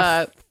 shut then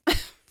up.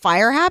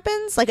 Fire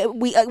happens. Like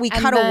we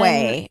cut then-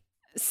 away.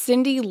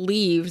 Cindy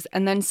leaves,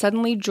 and then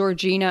suddenly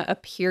Georgina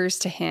appears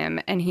to him,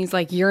 and he's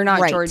like, you're not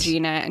Right.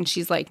 Georgina. And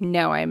she's like,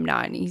 no, I'm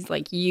not. And he's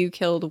like, you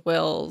killed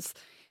Wills.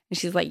 And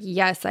she's like,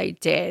 yes, I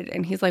did.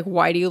 And he's like,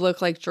 why do you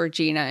look like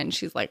Georgina? And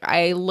she's like,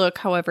 I look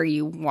however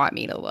you want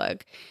me to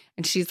look.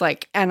 And she's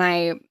like, and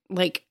I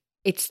like,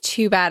 it's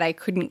too bad I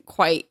couldn't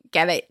quite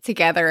get it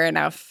together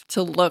enough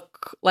to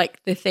look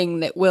like the thing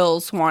that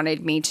Wills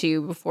wanted me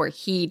to before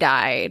he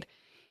died.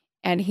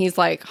 And he's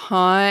like,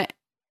 huh?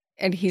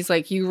 And he's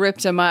like, you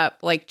ripped him up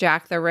like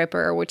Jack the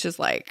Ripper, which is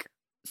like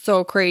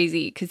so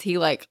crazy because he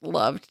like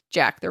loved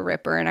Jack the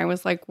Ripper. And I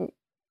was like,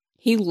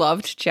 he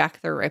loved Jack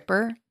the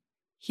Ripper?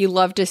 He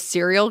loved a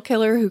serial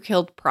killer who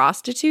killed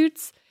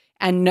prostitutes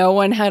and no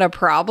one had a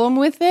problem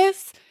with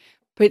this?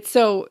 But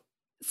so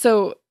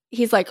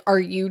he's like, are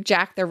you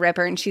Jack the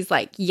Ripper? And she's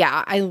like,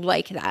 yeah, I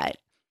like that.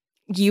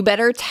 You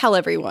better tell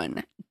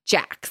everyone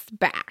Jack's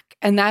back.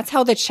 And that's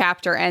how the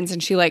chapter ends.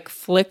 And she like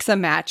flicks a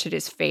match at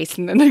his face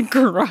and then the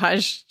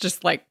garage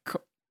just like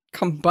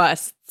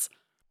combusts.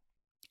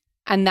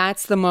 And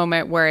that's the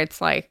moment where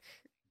it's like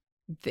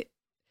the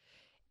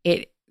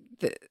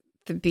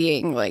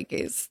being like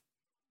is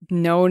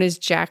known as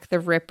Jack the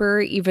Ripper,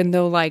 even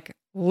though like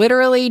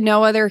literally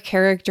no other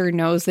character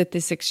knows that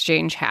this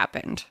exchange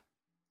happened.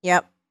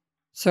 Yep.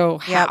 So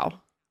Yep.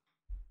 how?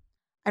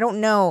 I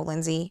don't know,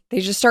 Lindsay. They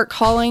just start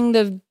calling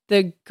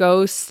the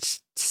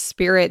ghost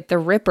spirit the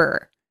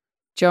Ripper,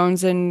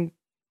 Jones and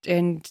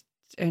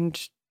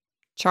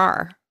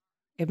Char.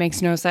 It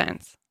makes no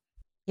sense.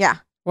 Yeah.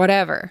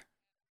 Whatever.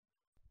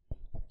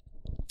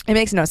 It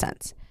makes no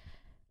sense.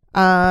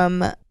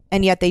 And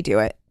yet they do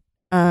it.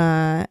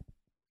 And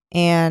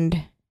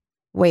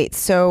wait,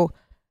 so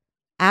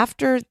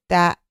after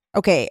that,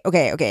 okay.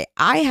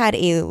 I had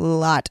a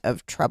lot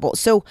of trouble.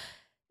 So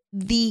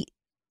the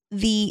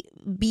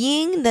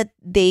being that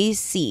they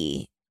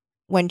see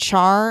when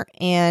Char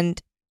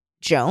and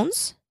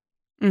Jones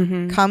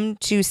Mm-hmm. come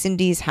to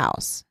Cindy's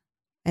house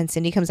and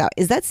Cindy comes out,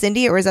 is that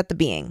Cindy or is that the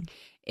being?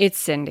 It's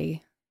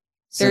Cindy.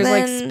 So There's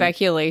like then-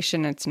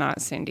 speculation it's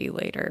not Cindy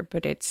later,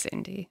 but it's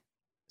Cindy.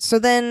 So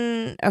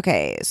then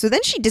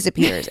she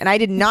disappears and I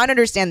did not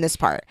understand this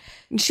part.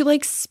 And she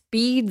like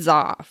speeds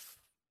off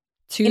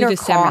to In her the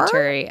car?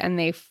 cemetery and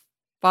they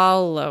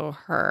follow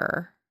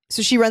her.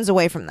 So she runs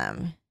away from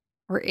them.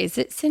 Or is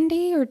it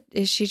Cindy or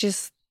is she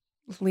just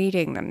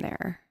leading them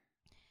there?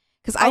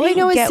 Because All I didn't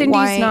know is get Cindy's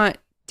why not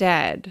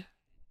dead.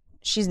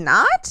 she's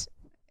not.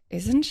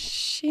 Isn't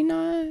she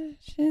not?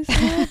 She's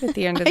not at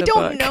the end of the I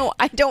don't book. know.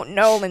 I don't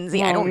know,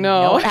 Lindsay. I Oh, don't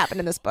no. know what happened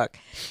in this book.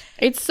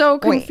 It's so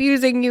Wait.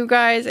 confusing, you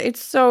guys. It's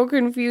so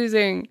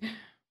confusing.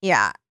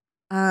 Yeah.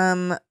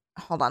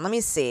 Hold on. Let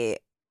me see.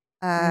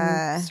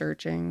 I'm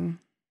searching.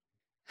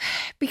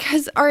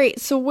 Because, all right,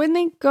 so when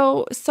they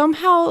go,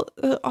 somehow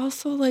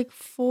also like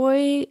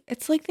Foy,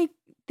 it's like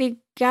they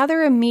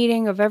gather a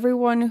meeting of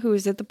everyone who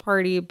is at the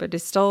party but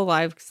is still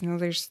alive, because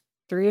there's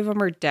 3 of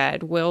them are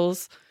dead: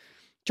 Will's,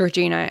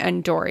 Georgina,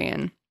 and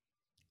Dorian.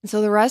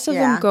 So the rest of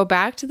them go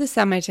back to the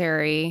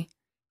cemetery,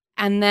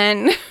 and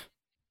then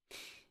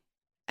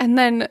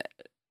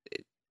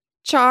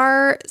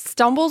Char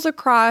stumbles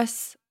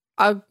across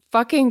a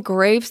fucking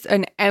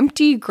an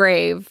empty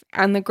grave,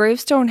 and the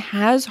gravestone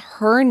has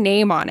her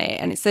name on it,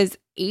 and it says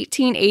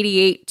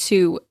 1888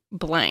 to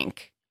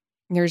blank.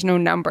 There's no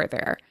number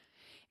there.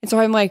 And so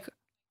I'm like,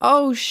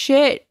 oh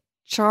shit,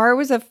 Char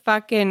was a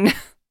fucking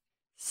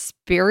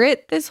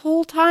spirit this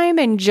whole time,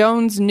 and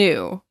Jones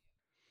knew.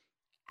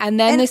 And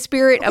then the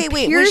spirit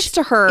appears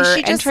to her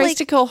and tries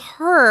to kill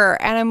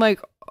her, and I'm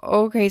like,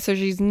 okay, so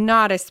she's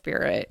not a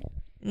spirit.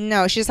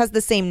 No, she just has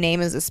the same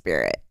name as a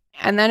spirit.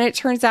 And then it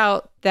turns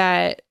out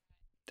that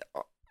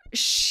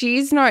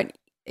she's not,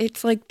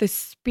 it's like the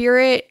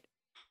spirit,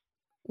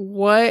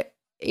 what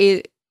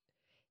is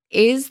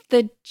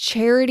the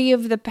Charity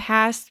of the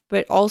past,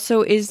 but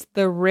also is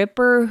the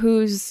Ripper,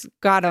 who's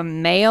got a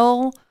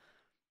male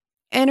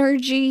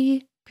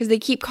energy, because they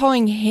keep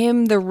calling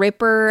him the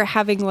Ripper,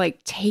 having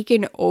like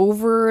taken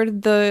over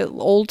the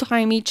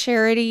old-timey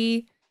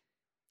Charity.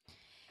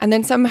 And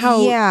then somehow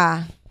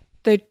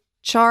the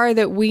Char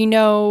that we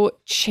know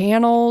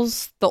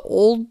channels the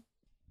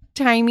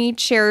old-timey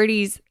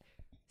Charity's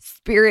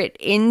spirit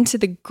into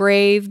the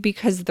grave,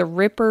 because the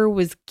Ripper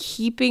was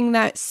keeping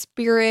that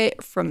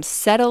spirit from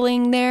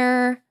settling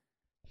there.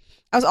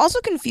 I was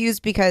also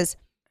confused because,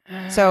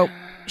 so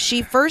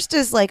she first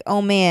is like,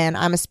 oh man,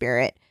 I'm a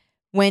spirit,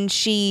 when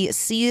she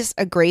sees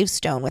a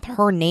gravestone with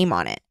her name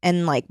on it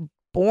and like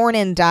born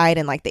and died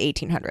in like the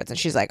 1800s. And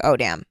she's like, oh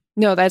damn.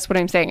 No, that's what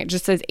I'm saying. It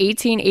just says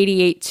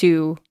 1888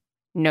 to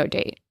no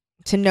date.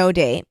 To no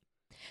date.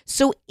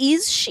 So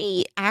is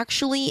she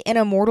actually an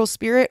immortal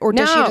spirit, or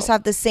does she just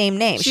have the same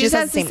name? She just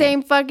has the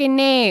same fucking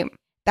name.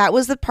 That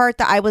was the part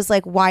that I was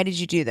like, why did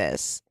you do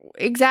this?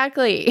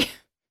 Exactly.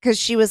 Because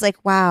she was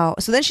like, wow.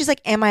 So then she's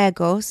like, am I a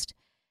ghost?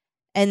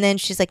 And then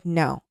she's like,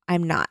 no,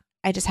 I'm not.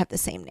 I just have the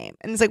same name.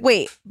 And it's like,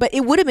 wait, but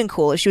it would have been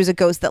cool if she was a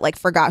ghost that like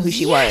forgot who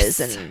she was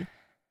and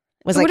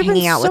was like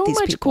hanging out with these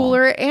people. So much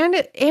cooler,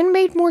 and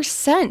made more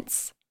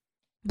sense.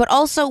 But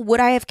also, would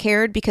I have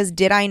cared? Because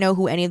did I know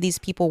who any of these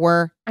people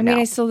were? I mean,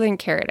 I still didn't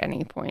care at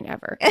any point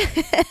ever.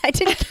 I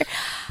didn't care.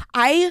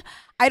 I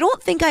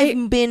don't think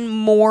I've been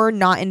more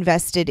not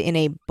invested in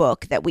a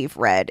book that we've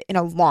read in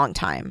a long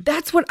time.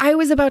 That's what I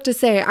was about to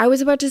say. I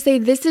was about to say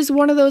this is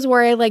one of those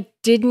where I like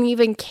didn't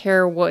even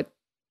care what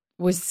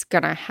was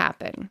gonna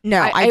happen.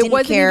 No, I didn't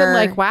wasn't care. Even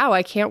like, wow,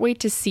 I can't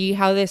wait to see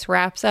how this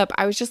wraps up.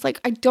 I was just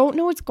like, I don't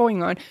know what's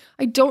going on.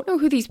 I don't know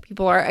who these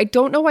people are. I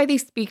don't know why they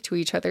speak to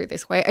each other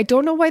this way. I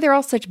don't know why they're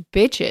all such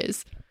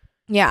bitches.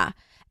 Yeah.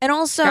 And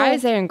also,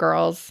 guys and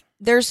girls,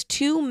 there's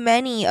too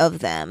many of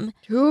them.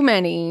 Too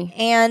many.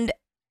 And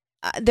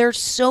they're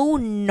so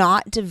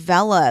not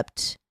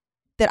developed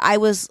that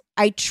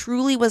I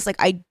truly was like,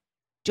 I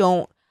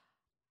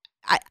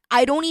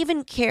don't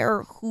even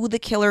care who the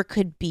killer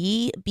could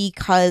be,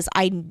 because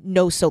I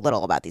know so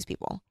little about these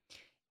people.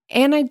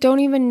 And I don't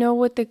even know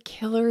what the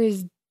killer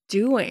is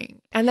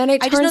doing. And then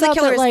it turns I just know out the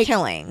killer that, like, is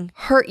killing.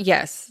 Her,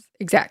 yes,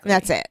 exactly.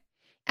 That's it.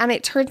 And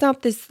it turns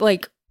out this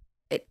like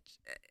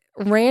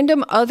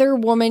random other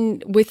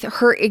woman with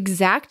her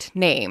exact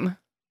name,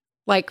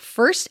 like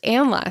first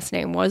and last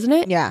name, wasn't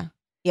it? Yeah.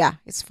 Yeah.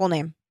 It's full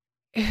name.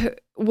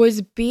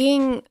 Was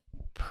being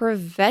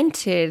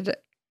prevented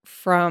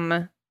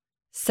from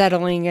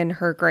settling in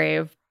her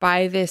grave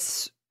by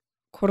this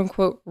quote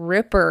unquote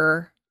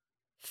Ripper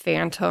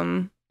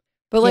phantom.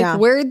 But like,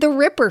 where'd the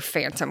Ripper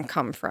phantom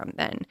come from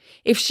then?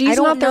 If she's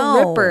not the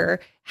Ripper,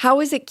 how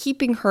is it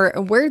keeping her?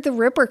 And where'd the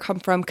Ripper come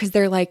from? Because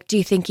they're like, do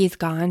you think he's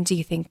gone? Do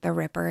you think the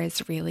Ripper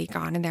is really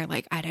gone? And they're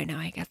like, I don't know.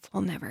 I guess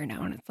we'll never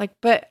know. And it's like,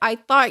 but I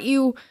thought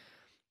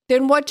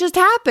then what just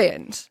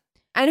happened?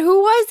 And who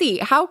was he?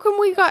 How come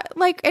we got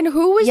like, and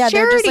who was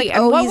Charity? Like,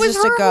 and what was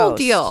her whole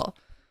deal?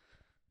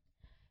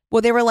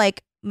 Well, they were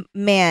like,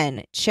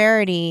 man,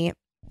 Charity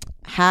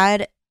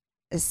had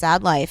a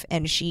sad life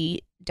and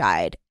she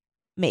died,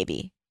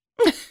 maybe.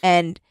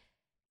 And,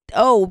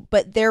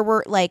 but there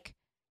were like,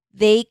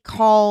 they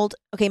called,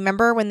 okay,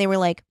 remember when they were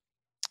like,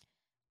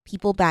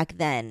 people back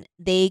then,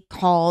 they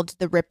called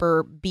the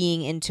Ripper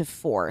being into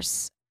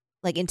force,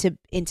 like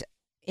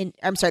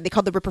I'm sorry, they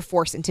called the Ripper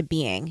force into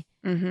being.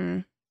 Mm-hmm.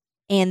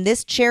 And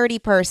this Charity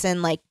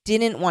person like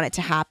didn't want it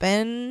to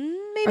happen.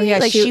 Maybe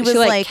like she was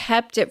like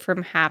kept it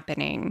from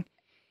happening.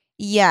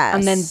 Yes.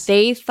 And then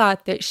they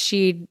thought that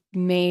she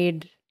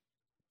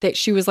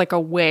was like a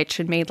witch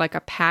and made like a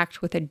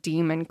pact with a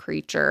demon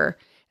creature.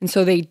 And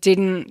so they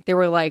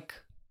were like,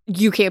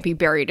 you can't be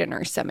buried in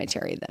our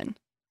cemetery then.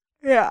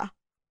 Yeah.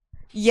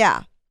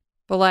 Yeah.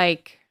 But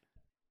like,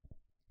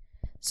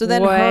 so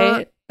then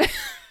what?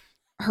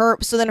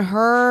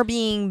 her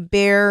being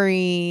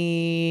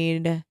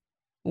buried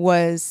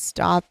was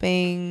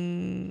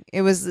stopping.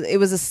 It was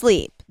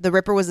asleep. The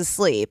Ripper was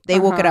asleep. They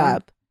woke it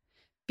up.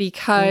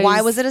 Because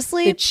why was it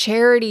asleep? The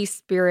Charity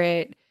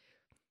spirit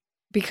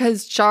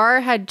because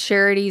Char had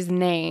Charity's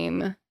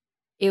name,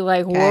 it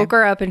like woke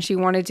her up and she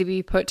wanted to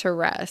be put to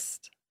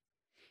rest.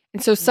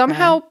 And so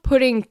somehow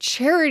putting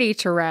Charity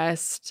to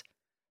rest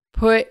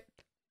put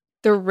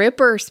the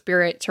Ripper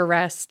spirit to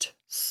rest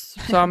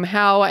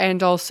somehow,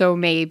 and also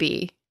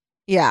maybe.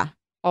 Yeah.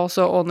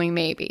 Also only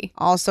maybe.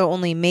 Also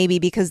only maybe,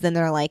 because then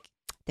they're like,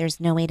 there's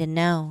no way to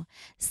know.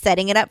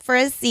 Setting it up for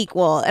a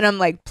sequel. And I'm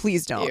like,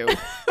 please don't.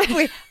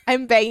 Wait,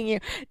 I'm begging you.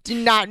 Do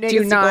not make a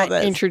Do sequel of not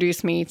this.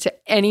 introduce me to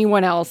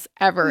anyone else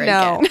ever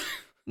again.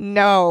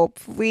 No,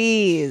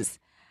 please.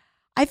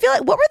 I feel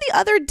like, what were the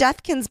other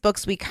Deathkins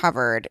books we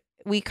covered?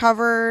 We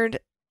covered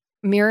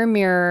Mirror,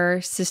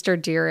 Mirror, Sister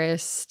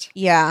Dearest.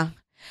 Yeah.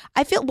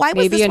 I feel, why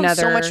was Maybe this one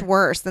so another- much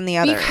worse than the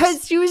others?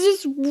 Because she was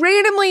just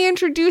randomly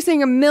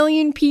introducing a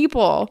million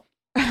people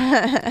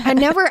and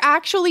never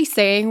actually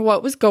saying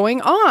what was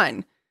going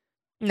on.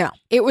 No.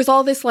 It was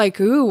all this like,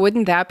 ooh,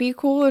 wouldn't that be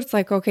cool? It's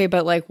like, okay,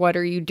 but like, what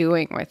are you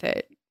doing with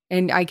it?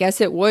 And I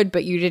guess it would,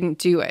 but you didn't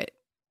do it.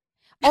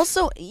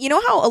 Also, you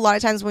know how a lot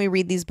of times when we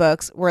read these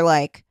books, we're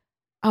like,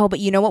 oh, but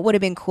you know what would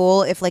have been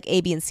cool if like A,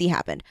 B, and C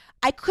happened?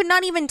 I could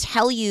not even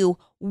tell you,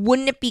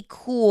 wouldn't it be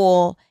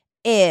cool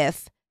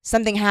if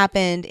something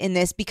happened in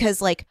this,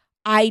 because like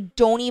I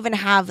don't even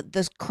have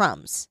the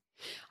crumbs.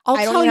 I'll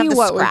I don't tell even have you the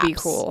what would be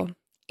scraps. cool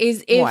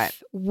is if What?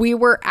 we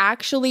were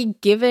actually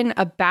given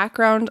a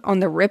background on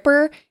the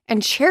Ripper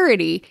and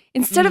Charity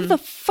instead of the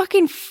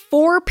fucking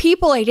 4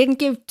 people I didn't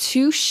give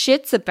 2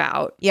 shits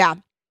about. Yeah.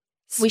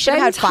 We should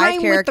have Spend had 5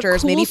 time characters,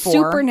 with the cool maybe 4.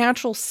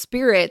 supernatural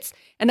spirits,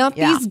 and not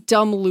Yeah. these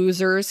dumb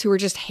losers who are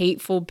just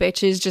hateful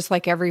bitches just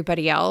like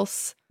everybody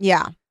else.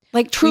 Yeah.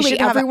 Like truly,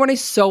 should have everyone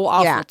is so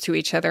awful Yeah. to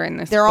each other in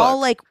this They're book.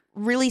 all like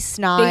really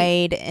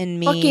snide and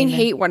mean. fucking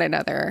hate one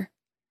another.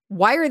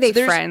 Why are they So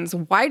there's- friends?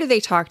 Why do they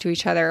talk to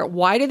each other?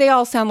 Why do they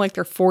all sound like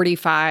they're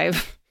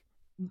 45?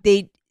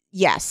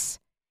 Yes.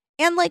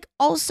 And like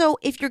also,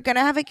 if you're going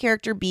to have a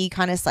character be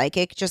kind of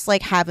psychic, just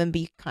like have him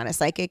be kind of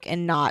psychic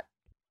and not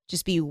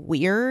just be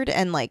weird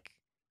and like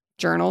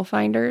Journal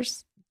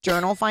finders.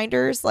 journal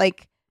finders.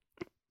 Like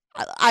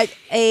a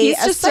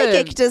He's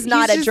psychic does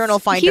not he's a just- journal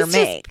finder he's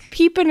make. just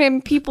peeping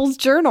in people's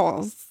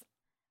journals.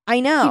 I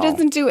know. He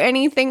doesn't do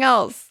anything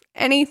else.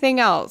 Anything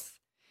else.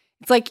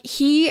 It's like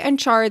he and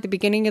Char at the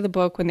beginning of the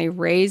book when they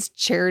raised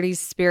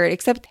Charity's spirit,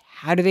 except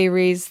how do they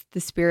raise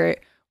the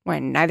spirit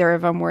when neither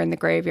of them were in the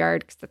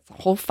graveyard? Because that's the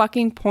whole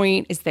fucking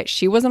point, is that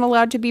she wasn't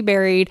allowed to be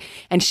buried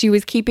and she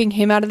was keeping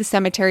him out of the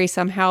cemetery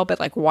somehow. But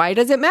like, why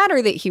does it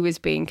matter that he was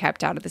being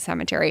kept out of the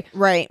cemetery?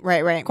 Right.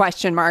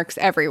 Question marks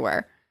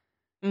everywhere.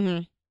 Mm-hmm.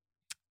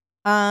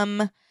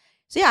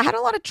 So yeah, I had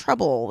a lot of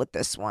trouble with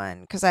this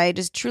one because I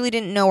just truly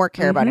didn't know or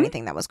care about Mhm.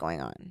 anything that was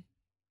going on.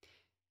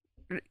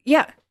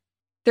 Yeah.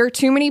 There are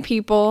too many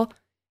people.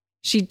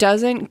 She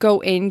doesn't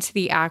go into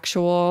the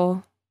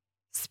actual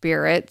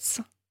spirits.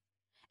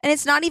 And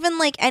it's not even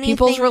like anything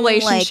People's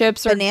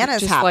relationships like are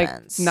bananas just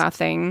happens. like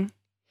nothing.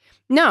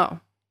 No.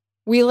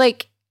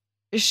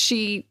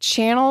 She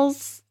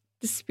channels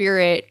the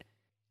spirit,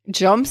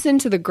 jumps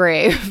into the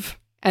grave,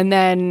 and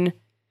then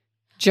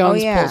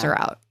Jones yeah. pulls her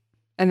out.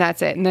 And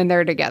that's it. And then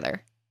they're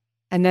together.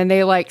 And then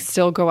they like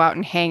still go out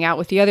and hang out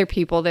with the other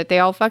people that they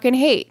all fucking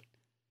hate.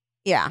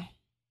 Yeah.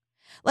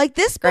 Like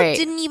this book Great.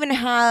 didn't even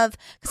have,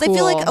 because I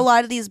feel like Cool. a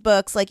lot of these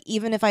books, like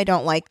even if I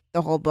don't like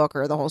the whole book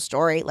or the whole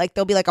story, like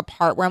there'll be like a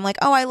part where I'm like,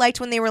 oh, I liked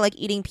when they were like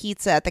eating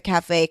pizza at the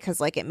cafe because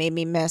like it made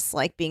me miss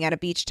like being at a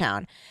beach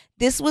town.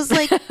 This was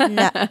like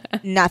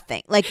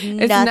nothing. Like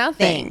It's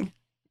nothing.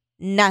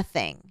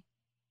 Nothing.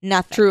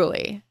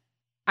 Truly.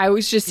 I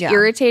was just Yeah.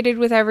 irritated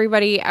with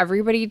everybody.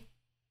 Everybody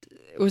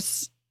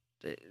was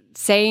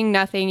saying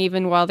nothing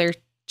even while they're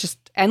just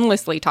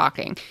endlessly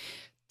talking.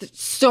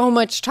 So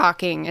much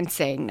talking and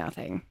saying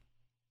nothing.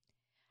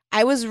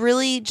 I was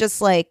really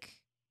just like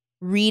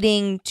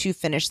reading to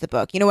finish the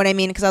book. You know what I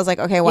mean? Because I was like,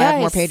 okay, well, I have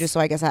more Yes. pages, so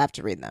I guess I have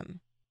to read them.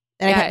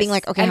 And I kept being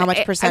like, okay, And how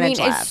much percentage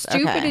I mean, left? as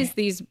stupid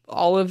Okay. as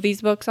all of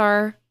these books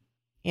are,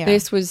 Yeah.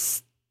 this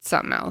was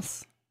something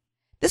else.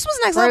 This was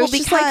next Where I level was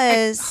just like,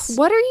 because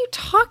what are you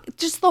talking?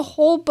 Just the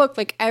whole book,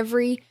 like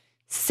every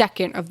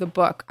second of the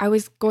book, I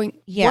was going,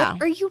 Yeah.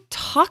 what are you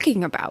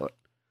talking about?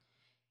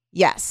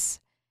 yes.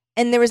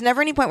 And there was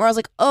never any point where I was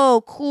like,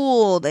 oh,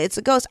 cool, it's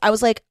a ghost. I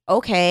was like,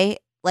 okay,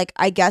 like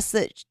I guess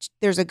that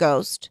there's a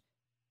ghost.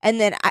 And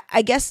then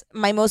I guess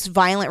my most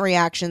violent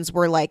reactions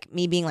were like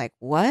me being like,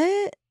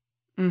 what?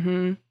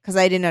 Mm-hmm. Because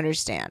I didn't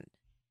understand.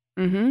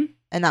 Mm-hmm.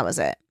 And that was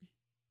it.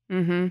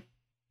 Mm-hmm.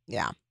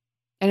 Yeah.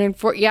 And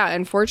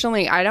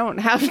unfortunately, I don't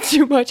have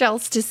too much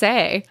else to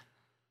say.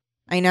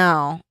 I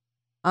know.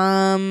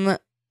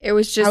 It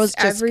was just, I was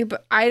just-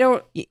 I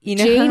don't. You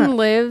know, Jane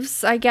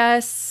lives, I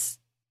guess.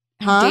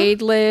 huh?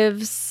 Dade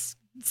lives.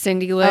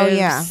 Cindy lives. Oh,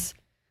 yeah.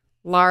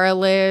 Laura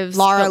lives.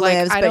 Laura but, like,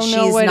 lives, I but don't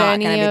know she's what not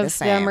any gonna be the of them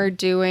same. are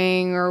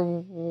doing or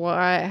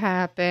what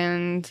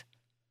happened.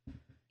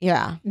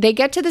 Yeah. They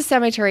get to the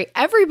cemetery.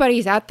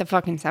 Everybody's at the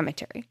fucking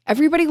cemetery.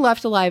 Everybody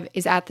left alive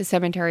is at the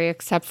cemetery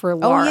except for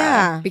Laura.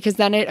 yeah. Because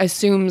then it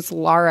assumes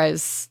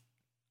Laura's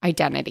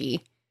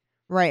identity.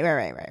 Right.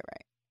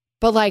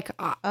 But like,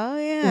 Oh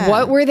yeah.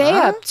 what were they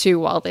Huh? up to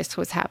while this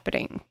was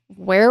happening?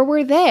 Where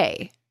were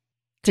they?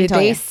 Did tell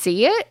they ya.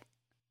 see it?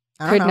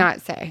 I don't Could know.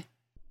 not say.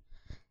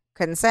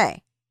 Couldn't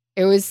say.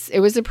 It was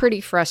a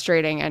pretty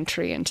frustrating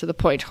entry into the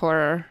point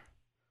horror.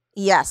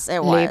 Yes,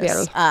 it was.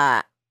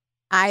 Label.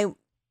 I'm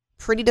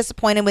pretty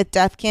disappointed with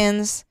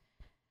Deathkins.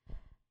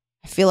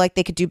 I feel like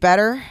they could do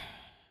better.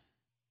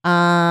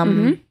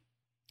 Mhm.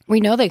 We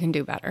know they can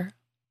do better.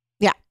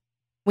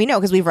 We know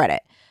because we've read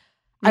it.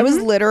 I was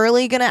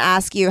literally going to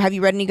ask you, have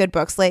you read any good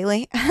books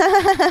lately?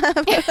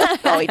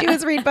 All we do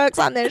is read books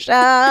on this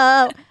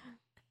show.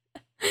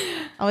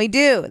 All we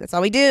do. That's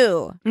all we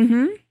do.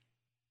 Mm-hmm.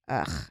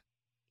 Ugh.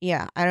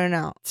 Yeah, I don't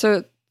know.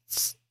 So,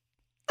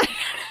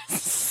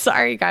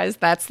 sorry guys,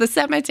 that's The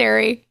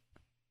Cemetery.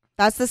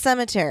 That's The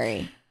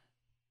Cemetery.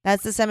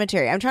 That's The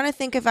Cemetery. I'm trying to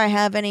think if I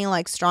have any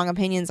like strong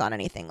opinions on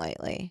anything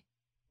lately.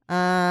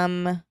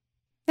 Yeah,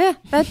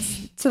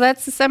 that's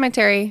The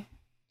Cemetery.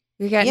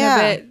 You're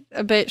getting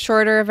a bit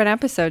shorter of an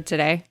episode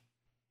today.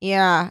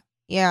 Yeah.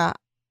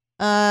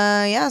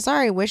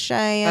 Sorry. Wish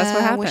I That's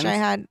what wish I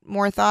happens. had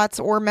more thoughts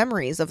or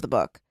memories of the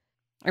book.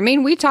 I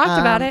mean, we talked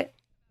about it.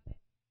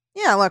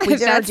 Yeah, look, we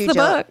did our That's the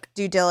book.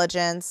 due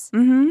diligence.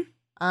 Mm-hmm.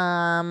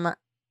 I'm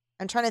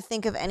trying to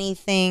think of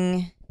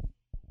anything.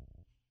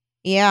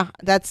 Yeah,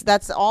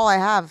 that's all I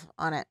have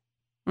on it.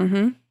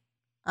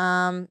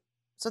 Mm-hmm.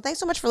 So thanks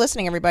so much for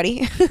listening,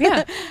 everybody.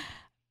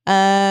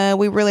 Yeah.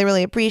 We really,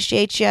 really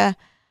appreciate you.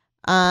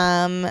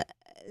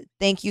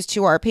 Thank yous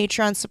to our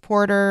Patreon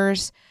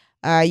supporters.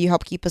 You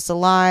help keep us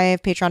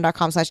alive.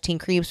 Patreon.com/Teen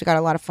Creeps. We got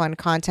a lot of fun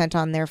content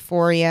on there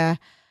for you.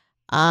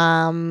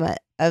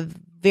 A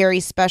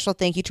very special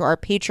thank you to our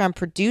Patreon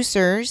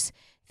producers.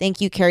 Thank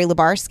you, Carrie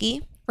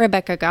Lubarsky,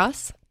 Rebecca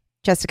Goss,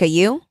 Jessica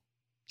Yu,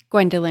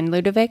 Gwendolyn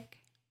Ludovic,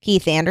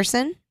 Heath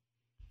Anderson,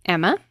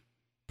 Emma,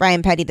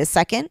 Brian Petty II,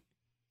 Saoirse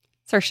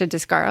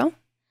Descaro,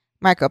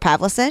 Marco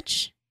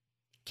Pavlicic,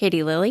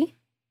 Katie Lilly,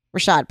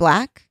 Rashad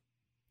Black,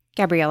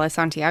 Gabriela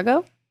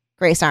Santiago,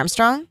 Grace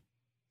Armstrong,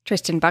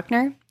 Tristan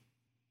Buckner,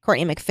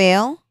 Courtney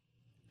McPhail,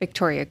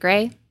 Victoria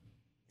Gray,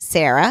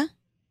 Sarah,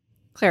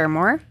 Clara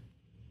Moore,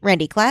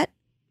 Randy Klett,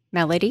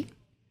 Melody,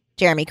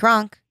 Jeremy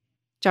Kronk,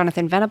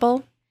 Jonathan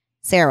Venable,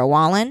 Sarah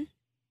Wallen,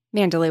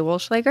 Mandalay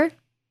Wolschlager,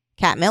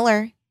 Kat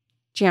Miller,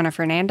 Gianna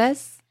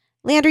Fernandez,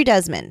 Landry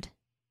Desmond,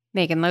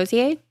 Megan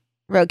Lozier,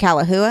 Rogue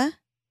Kalahua,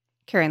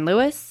 Karen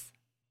Lewis,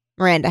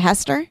 Miranda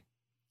Hester,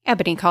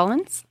 Ebony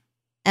Collins,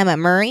 Emma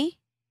Murray,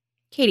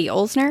 Katie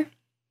Olsner,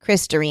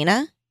 Chris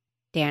Dorina,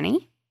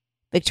 Danny,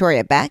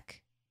 Victoria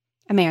Beck,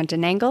 Amanda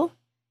Nangle,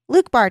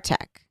 Luke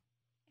Bartek,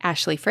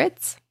 Ashley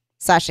Fritz,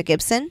 Sasha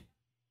Gibson,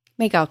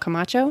 Miguel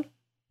Camacho,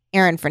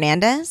 Aaron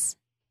Fernandez,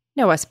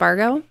 Noah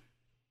Spargo,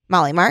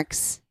 Molly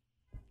Marks,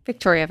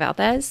 Victoria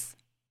Valdez,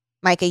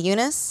 Micah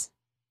Eunice,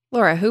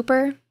 Laura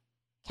Hooper.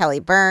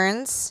 Kelly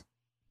Burns,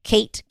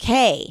 Kate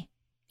K.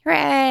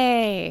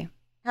 Hooray!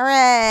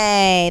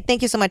 Hooray!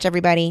 Thank you so much,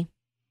 everybody.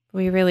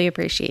 We really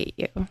appreciate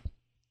you.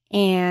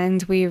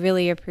 And we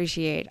really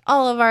appreciate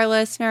all of our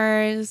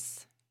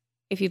listeners.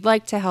 If you'd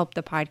like to help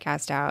the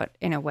podcast out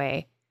in a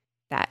way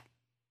that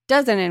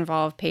doesn't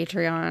involve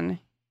Patreon,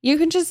 you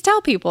can just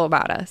tell people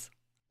about us.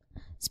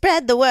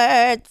 Spread the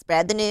word,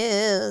 spread the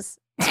news.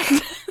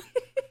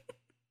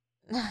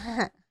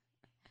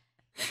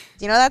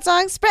 Do you know that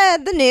song?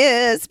 Spread the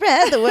news,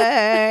 spread the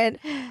word,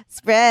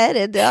 spread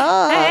it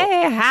all.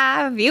 Hey,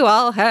 have you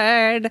all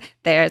heard?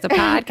 There's a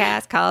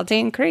podcast called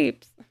Teen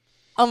Creeps.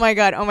 Oh my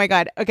God.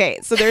 Okay,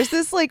 so there's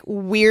this like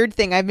weird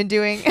thing I've been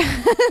doing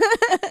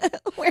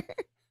where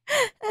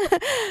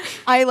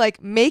I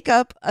like make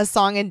up a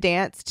song and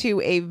dance to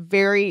a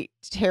very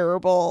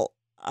terrible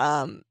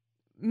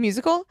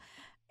musical,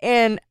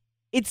 and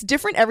it's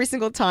different every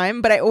single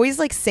time, but I always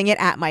like sing it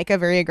at Micah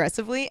very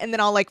aggressively, and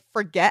then I'll like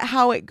forget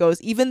how it goes,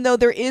 even though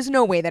there is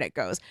no way that it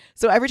goes.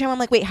 So every time I'm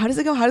like, wait, how does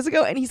it go?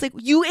 And he's like,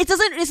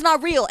 it's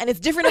not real, and it's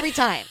different every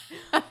time.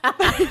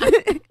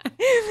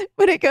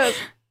 But it goes,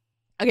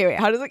 okay, wait,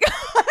 how does it go?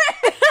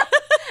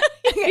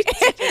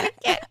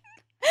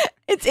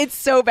 It's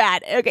so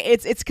bad. Okay,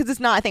 it's because it's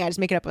not a thing. I just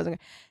make it up. I was like,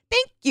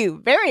 thank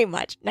you very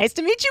much. Nice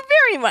to meet you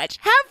very much.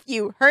 Have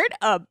you heard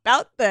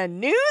about the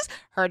news?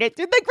 Heard it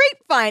through the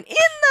grapevine. In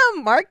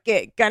the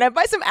market. Gonna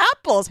buy some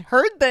apples.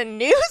 Heard the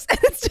news? And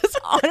it's just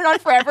on and on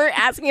forever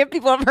asking if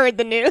people have heard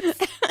the news.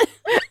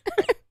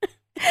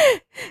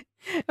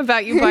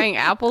 About you buying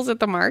apples at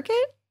the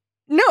market?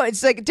 No,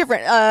 it's like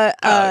different.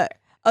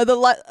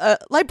 The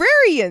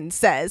librarian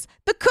says.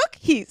 The cook,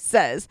 he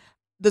says.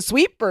 The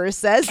sweeper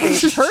says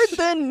they've heard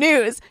the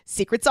news.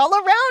 Secrets all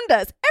around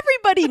us.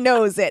 Everybody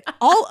knows it.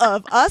 All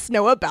of us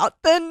know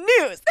about the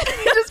news.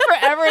 Just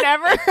forever and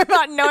ever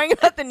about knowing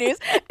about the news,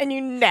 and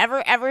you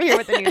never ever hear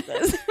what the news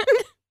is.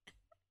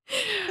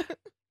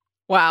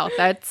 Wow,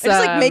 that's I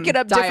just like make it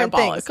up different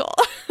things. diabolical.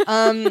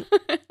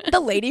 The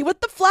lady with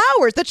the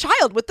flowers, the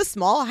child with the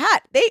small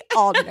hat. They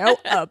all know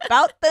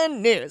about the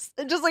news.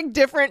 They're just like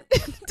different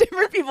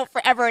people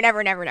forever and ever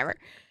and ever and ever.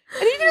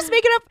 And you can just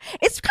make it up.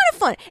 It's kind of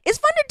fun. It's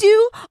fun to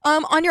do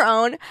on your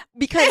own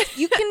because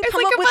you can It's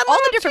come like up a with fun all the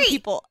little different treat.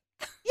 people.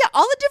 Yeah,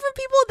 all the different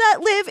people that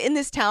live in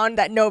this town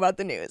that know about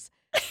the news.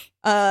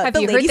 Have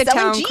the you heard lady the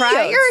selling town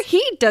crier? Geodes.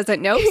 He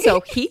doesn't know,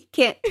 so he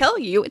can't tell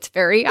you. It's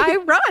very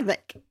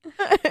ironic.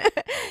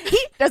 He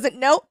doesn't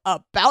know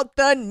about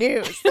the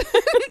news.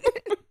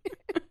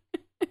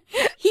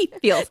 He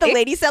feels The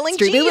lady selling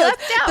extremely Geodes.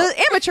 left out.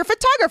 The amateur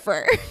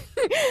photographer.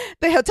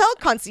 The hotel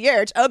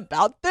concierge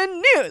about the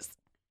news.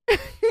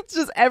 It's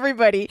just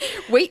everybody.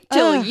 Wait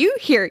till Ugh. you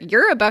hear.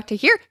 You're about to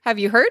hear. Have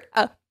you heard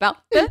about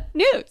the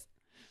news?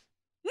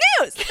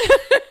 News.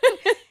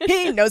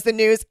 He knows the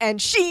news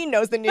and she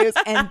knows the news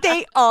and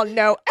they all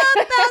know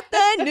about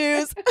the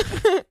news.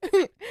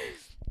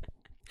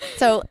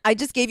 So I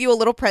just gave you a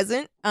little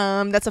present.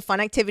 That's a fun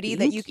activity that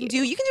Thank you can you.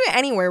 do. You can do it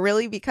anywhere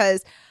really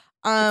because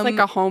It's like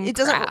a home it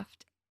doesn't-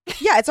 craft.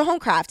 yeah, it's a home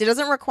craft. It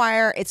doesn't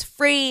require, it's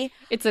free.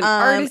 It's an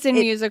artisan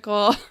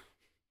musical.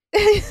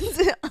 It's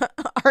an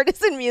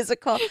artisan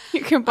musical.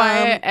 You can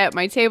buy it at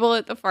my table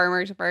at the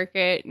farmer's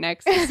market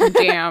next to some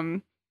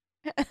damn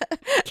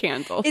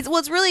candles.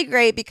 It's really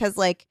great because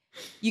like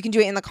you can do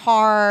it in the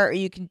car or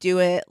you can do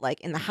it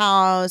like in the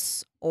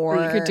house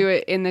or you could do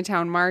it in the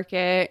town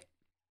market.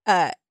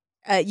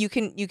 You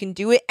can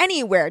do it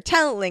anywhere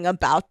telling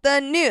about the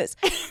news.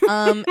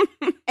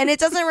 And it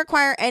doesn't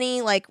require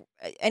any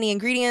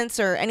ingredients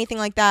or anything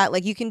like that.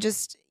 Like you can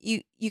just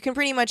you can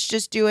pretty much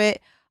just do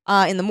it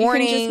in the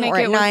morning you can just make or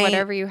it at with night.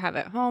 whatever you have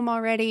at home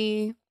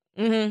already.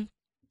 Mm-hmm.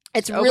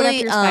 It's Just open really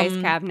up your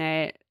spice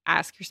cabinet.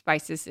 Ask your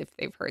spices if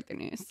they've heard the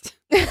news.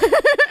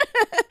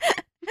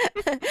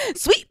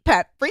 Sweet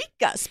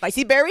paprika,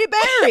 spicy berry.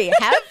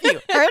 Have you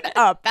heard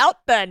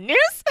about the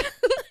news?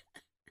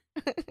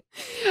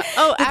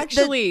 Oh,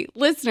 actually,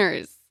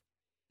 listeners,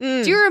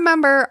 Mm. do you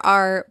remember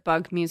our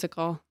bug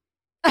musical?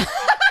 That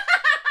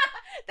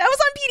was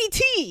on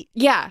PDT.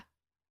 Yeah.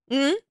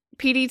 Mhm.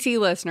 PDT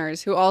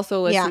listeners who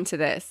also listen Yeah. to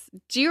this,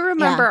 do you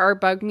remember Yeah. our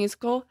bug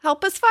musical?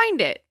 Help us find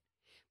it.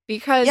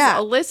 Because Yeah.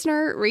 a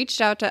listener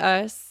reached out to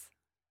us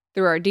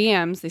through our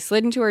DMs. They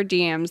slid into our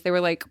DMs. They were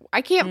like,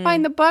 I can't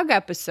find the bug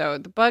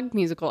episode, the bug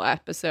musical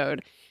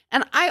episode.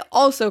 And I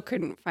also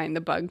couldn't find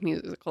the bug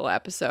musical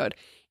episode.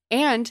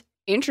 And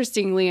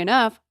interestingly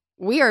enough,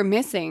 we are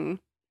missing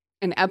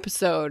an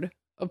episode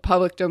of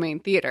Public Domain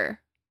Theater.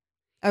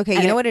 Okay,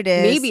 And you know what it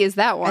is? Maybe is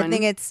that one. I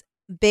think it's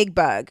Big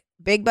Bug.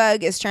 Big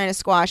Bug is trying to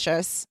squash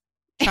us,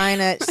 trying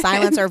to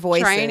silence our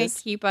voices. Trying to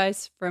keep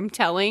us from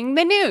telling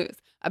the news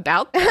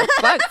about the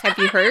bugs. Have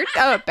you heard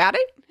about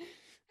it?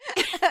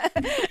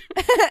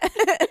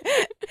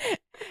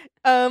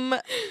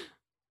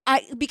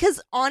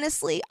 Because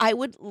honestly,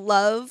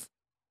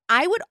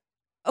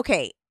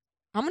 okay,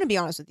 I'm gonna be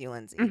honest with you,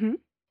 Lindsay. Mm-hmm.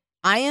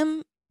 I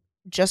am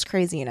just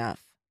crazy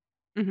enough.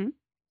 Mm-hmm.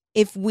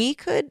 If we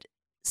could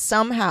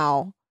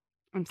somehow,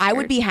 I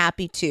would be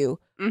happy to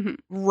Mm-hmm.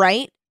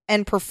 write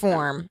and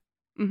perform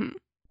Mm-hmm.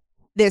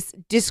 this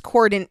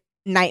discordant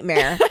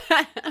nightmare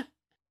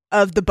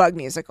of the Bug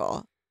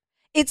musical.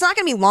 It's not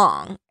gonna be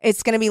long.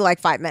 It's gonna be like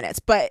 5 minutes,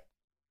 but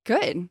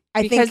Good.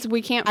 I because think-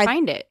 we can't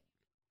find it.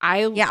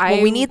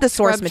 we need the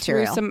source scrubbed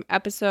material. Through some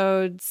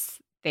episodes.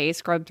 They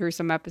scrubbed through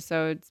some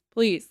episodes.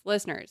 Please,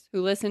 listeners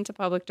who listen to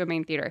Public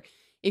Domain Theater,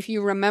 if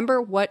you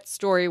remember what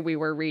story we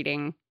were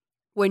reading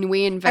when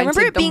we invented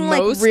it the being,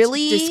 like, most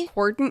really-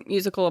 discordant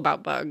musical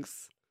about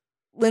bugs.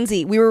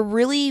 Lindsay, we were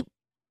really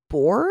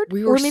bored,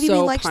 We were or maybe so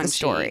we liked punchy. the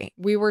story.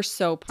 We were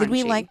so punchy. Did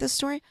we like the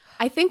story?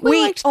 I think we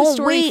Wait, liked the oh,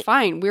 story wait.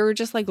 fine. We were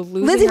just like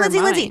losing Lindsay, our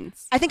Lindsay.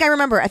 minds. I think I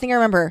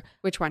remember.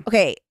 Which one?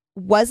 Okay,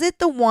 was it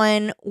the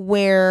one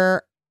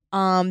where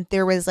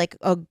there was like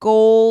a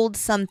gold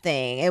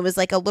something? It was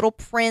like a little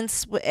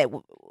prince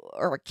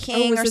or a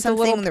king was or it something. the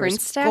little and there was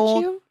prince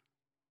gold. statue?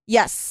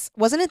 Yes,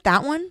 wasn't it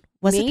that one?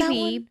 Was Maybe, it that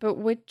one? but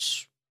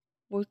which?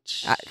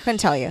 I couldn't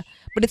tell you,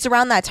 but it's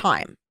around that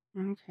time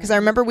Okay. because I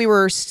remember we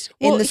were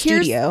in the here's-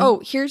 studio.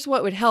 Here's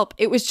what would help.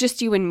 It was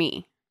just you and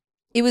me.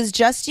 It was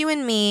just you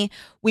and me.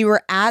 We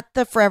were at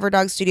the Forever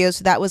Dog Studio,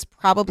 so that was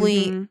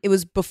probably Mhm. it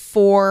was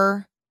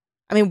before.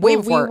 I mean, way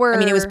Well, before. I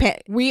mean, it was.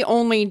 We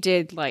only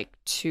did like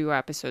 2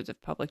 episodes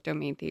of Public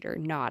Domain Theater,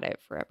 not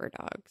at Forever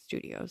Dog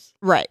Studios.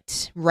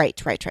 Right.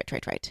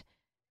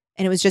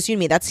 And it was just you and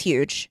me. That's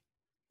huge.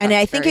 And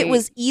That's I think it very-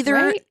 was either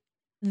right?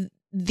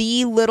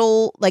 the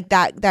little like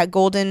that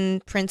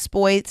golden prince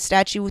boy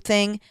statue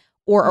thing,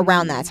 or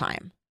around that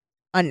time.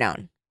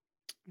 Unknown.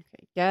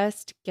 Okay,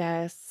 guessed.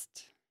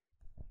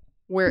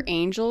 Where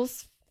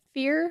Angels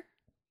Fear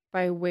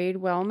by Wade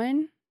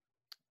Wellman.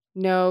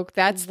 No,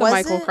 that's the Was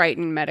Michael it?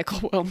 Crichton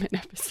Medical Wellman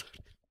episode.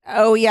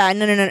 Oh yeah,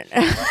 no. Okay,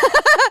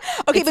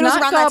 It's but it was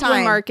not around that Goblin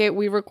time. Market.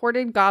 We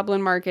recorded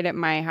Goblin Market at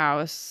my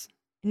house.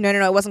 No,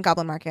 it wasn't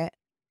Goblin Market.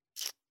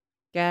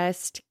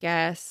 Guessed.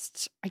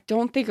 I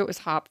don't think it was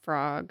Hop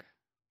Frog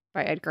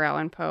by Edgar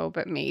Allan Poe,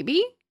 but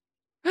maybe.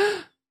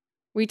 I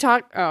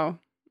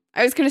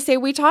was going to say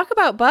we talk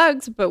about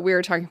bugs, but we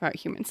were talking about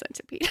Human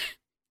Centipede.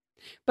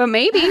 But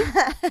maybe.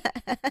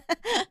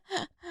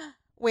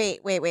 Wait.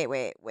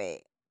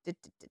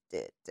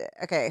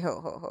 Okay,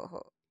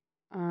 ho.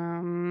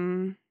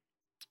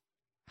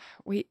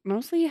 We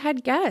mostly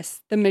had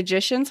guessed. The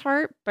Magician's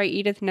Heart by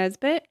Edith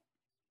Nesbit.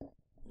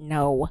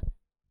 No.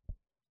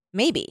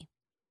 Maybe.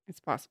 It's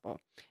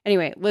possible.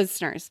 Anyway,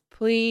 listeners,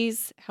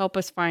 please help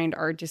us find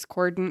our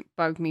discordant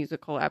bug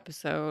musical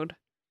episode.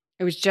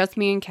 It was just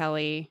me and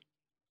Kelly.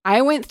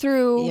 I went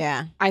through.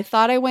 Yeah. I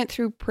thought I went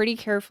through pretty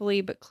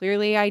carefully, but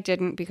clearly I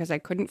didn't because I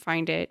couldn't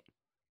find it.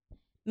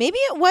 Maybe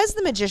it was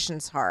The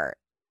Magician's Heart.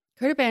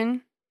 Could have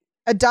been.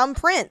 A dumb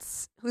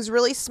prince who's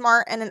really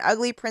smart and an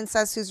ugly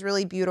princess who's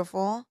really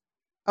beautiful.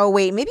 Oh,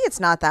 wait. Maybe it's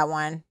not that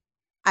one.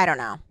 I don't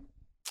know.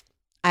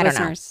 I don't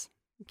know. Listeners,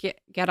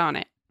 get on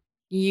it.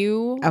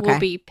 You Okay. will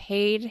be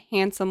paid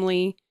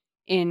handsomely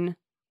in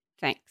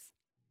thanks.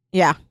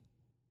 Yeah.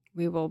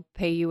 We will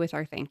pay you with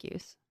our thank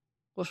yous.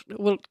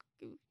 We'll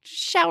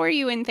shower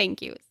you in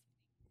thank yous.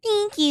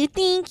 Thank you.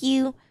 Thank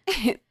you.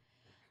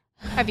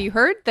 Have you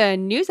heard the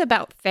news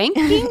about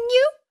thanking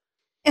you?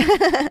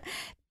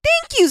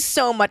 Thank you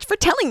so much for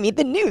telling me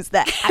the news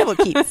that I will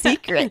keep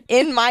secret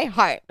in my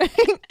heart.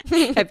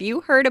 Have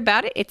you heard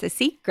about it? It's a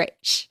secret.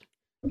 Shh.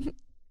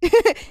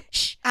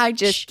 Shh. I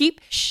just keep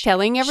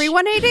telling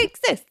everyone it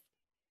exists.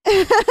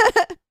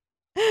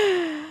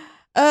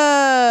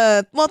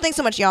 Well, thanks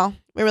so much, y'all.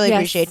 We really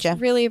appreciate you.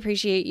 Really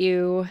appreciate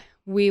you.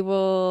 We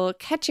will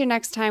catch you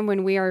next time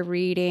when we are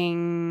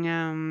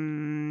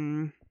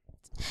reading.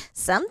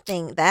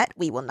 Something that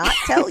we will not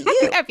tell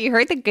you. Have you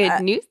heard the good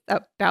news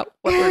about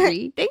what we're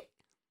reading?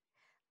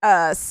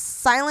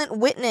 Silent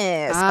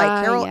Witness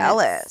by Carol yes.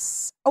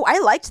 Ellis. Oh, I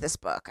liked this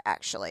book,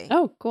 actually.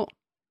 Oh, cool.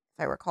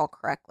 If I recall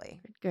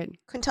correctly. Good.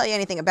 Couldn't tell you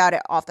anything about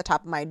it off the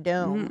top of my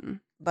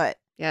dome, but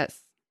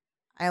Yes.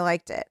 I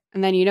liked it.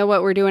 And then you know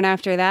what we're doing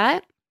after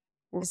that?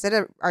 Is it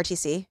a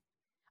RTC?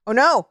 Oh,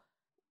 no.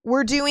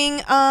 We're doing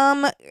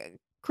Cruel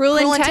Cruel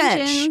Intentions.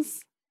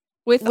 Intentions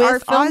with our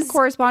film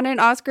correspondent,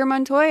 Oscar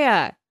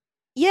Montoya.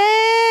 Yay!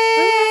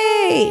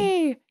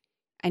 Hooray!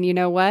 And you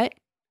know what?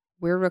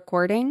 We're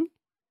recording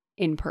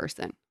in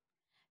person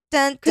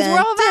because we're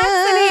all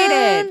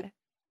vaccinated.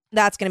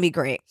 That's going to be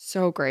great.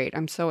 So great.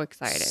 I'm so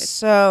excited.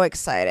 So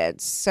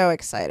excited. So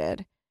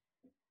excited.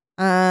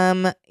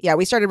 Yeah,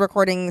 we started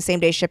recording same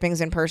day shippings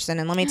in person,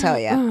 and let me tell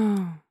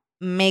you,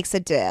 makes a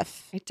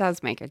diff. It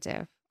does make a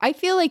diff. I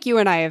feel like you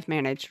and I have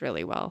managed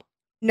really well.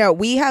 No,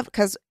 we have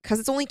because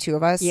it's only two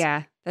of us.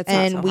 Yeah, that's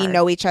and not so we hard.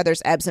 know each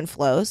other's ebbs and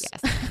flows.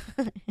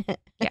 Yes.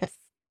 Yes.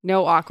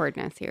 No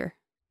awkwardness here.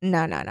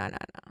 No.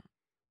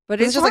 But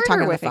It's it's just like harder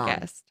talking on the with a phone.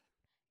 guest.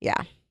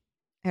 Yeah,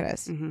 it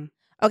is. Mm-hmm.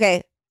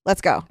 Okay,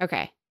 let's go.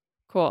 Okay,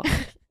 cool. All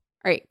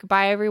right,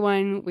 goodbye,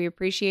 everyone. We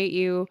appreciate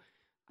you.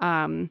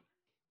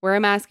 Wear a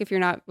mask if you're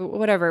not,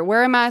 whatever.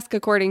 Wear a mask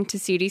according to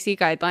CDC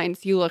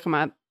guidelines. You look them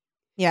up.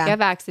 Yeah. Get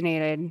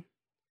vaccinated.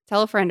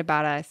 Tell a friend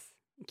about us.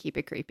 Keep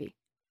it creepy.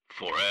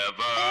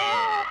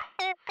 Forever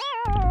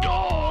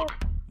Dog.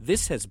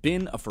 This has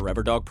been a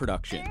Forever Dog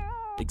production.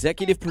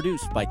 Executive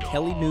produced by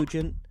Kelly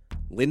Nugent,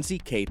 Lindsay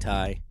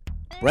Katai,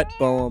 Brett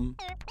Boehm,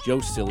 Joe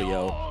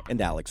Cilio,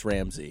 and Alex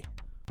Ramsey.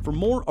 For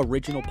more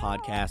original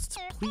podcasts,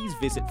 please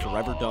visit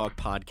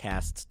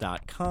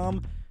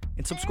foreverdogpodcasts.com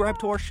and subscribe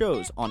to our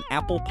shows on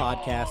Apple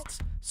Podcasts,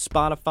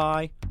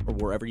 Spotify, or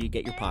wherever you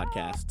get your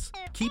podcasts.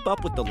 Keep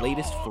up with the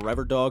latest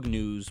Forever Dog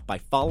news by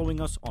following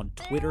us on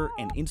Twitter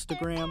and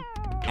Instagram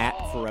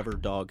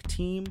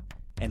 @ForeverDogTeam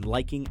and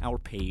liking our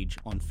page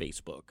on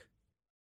Facebook.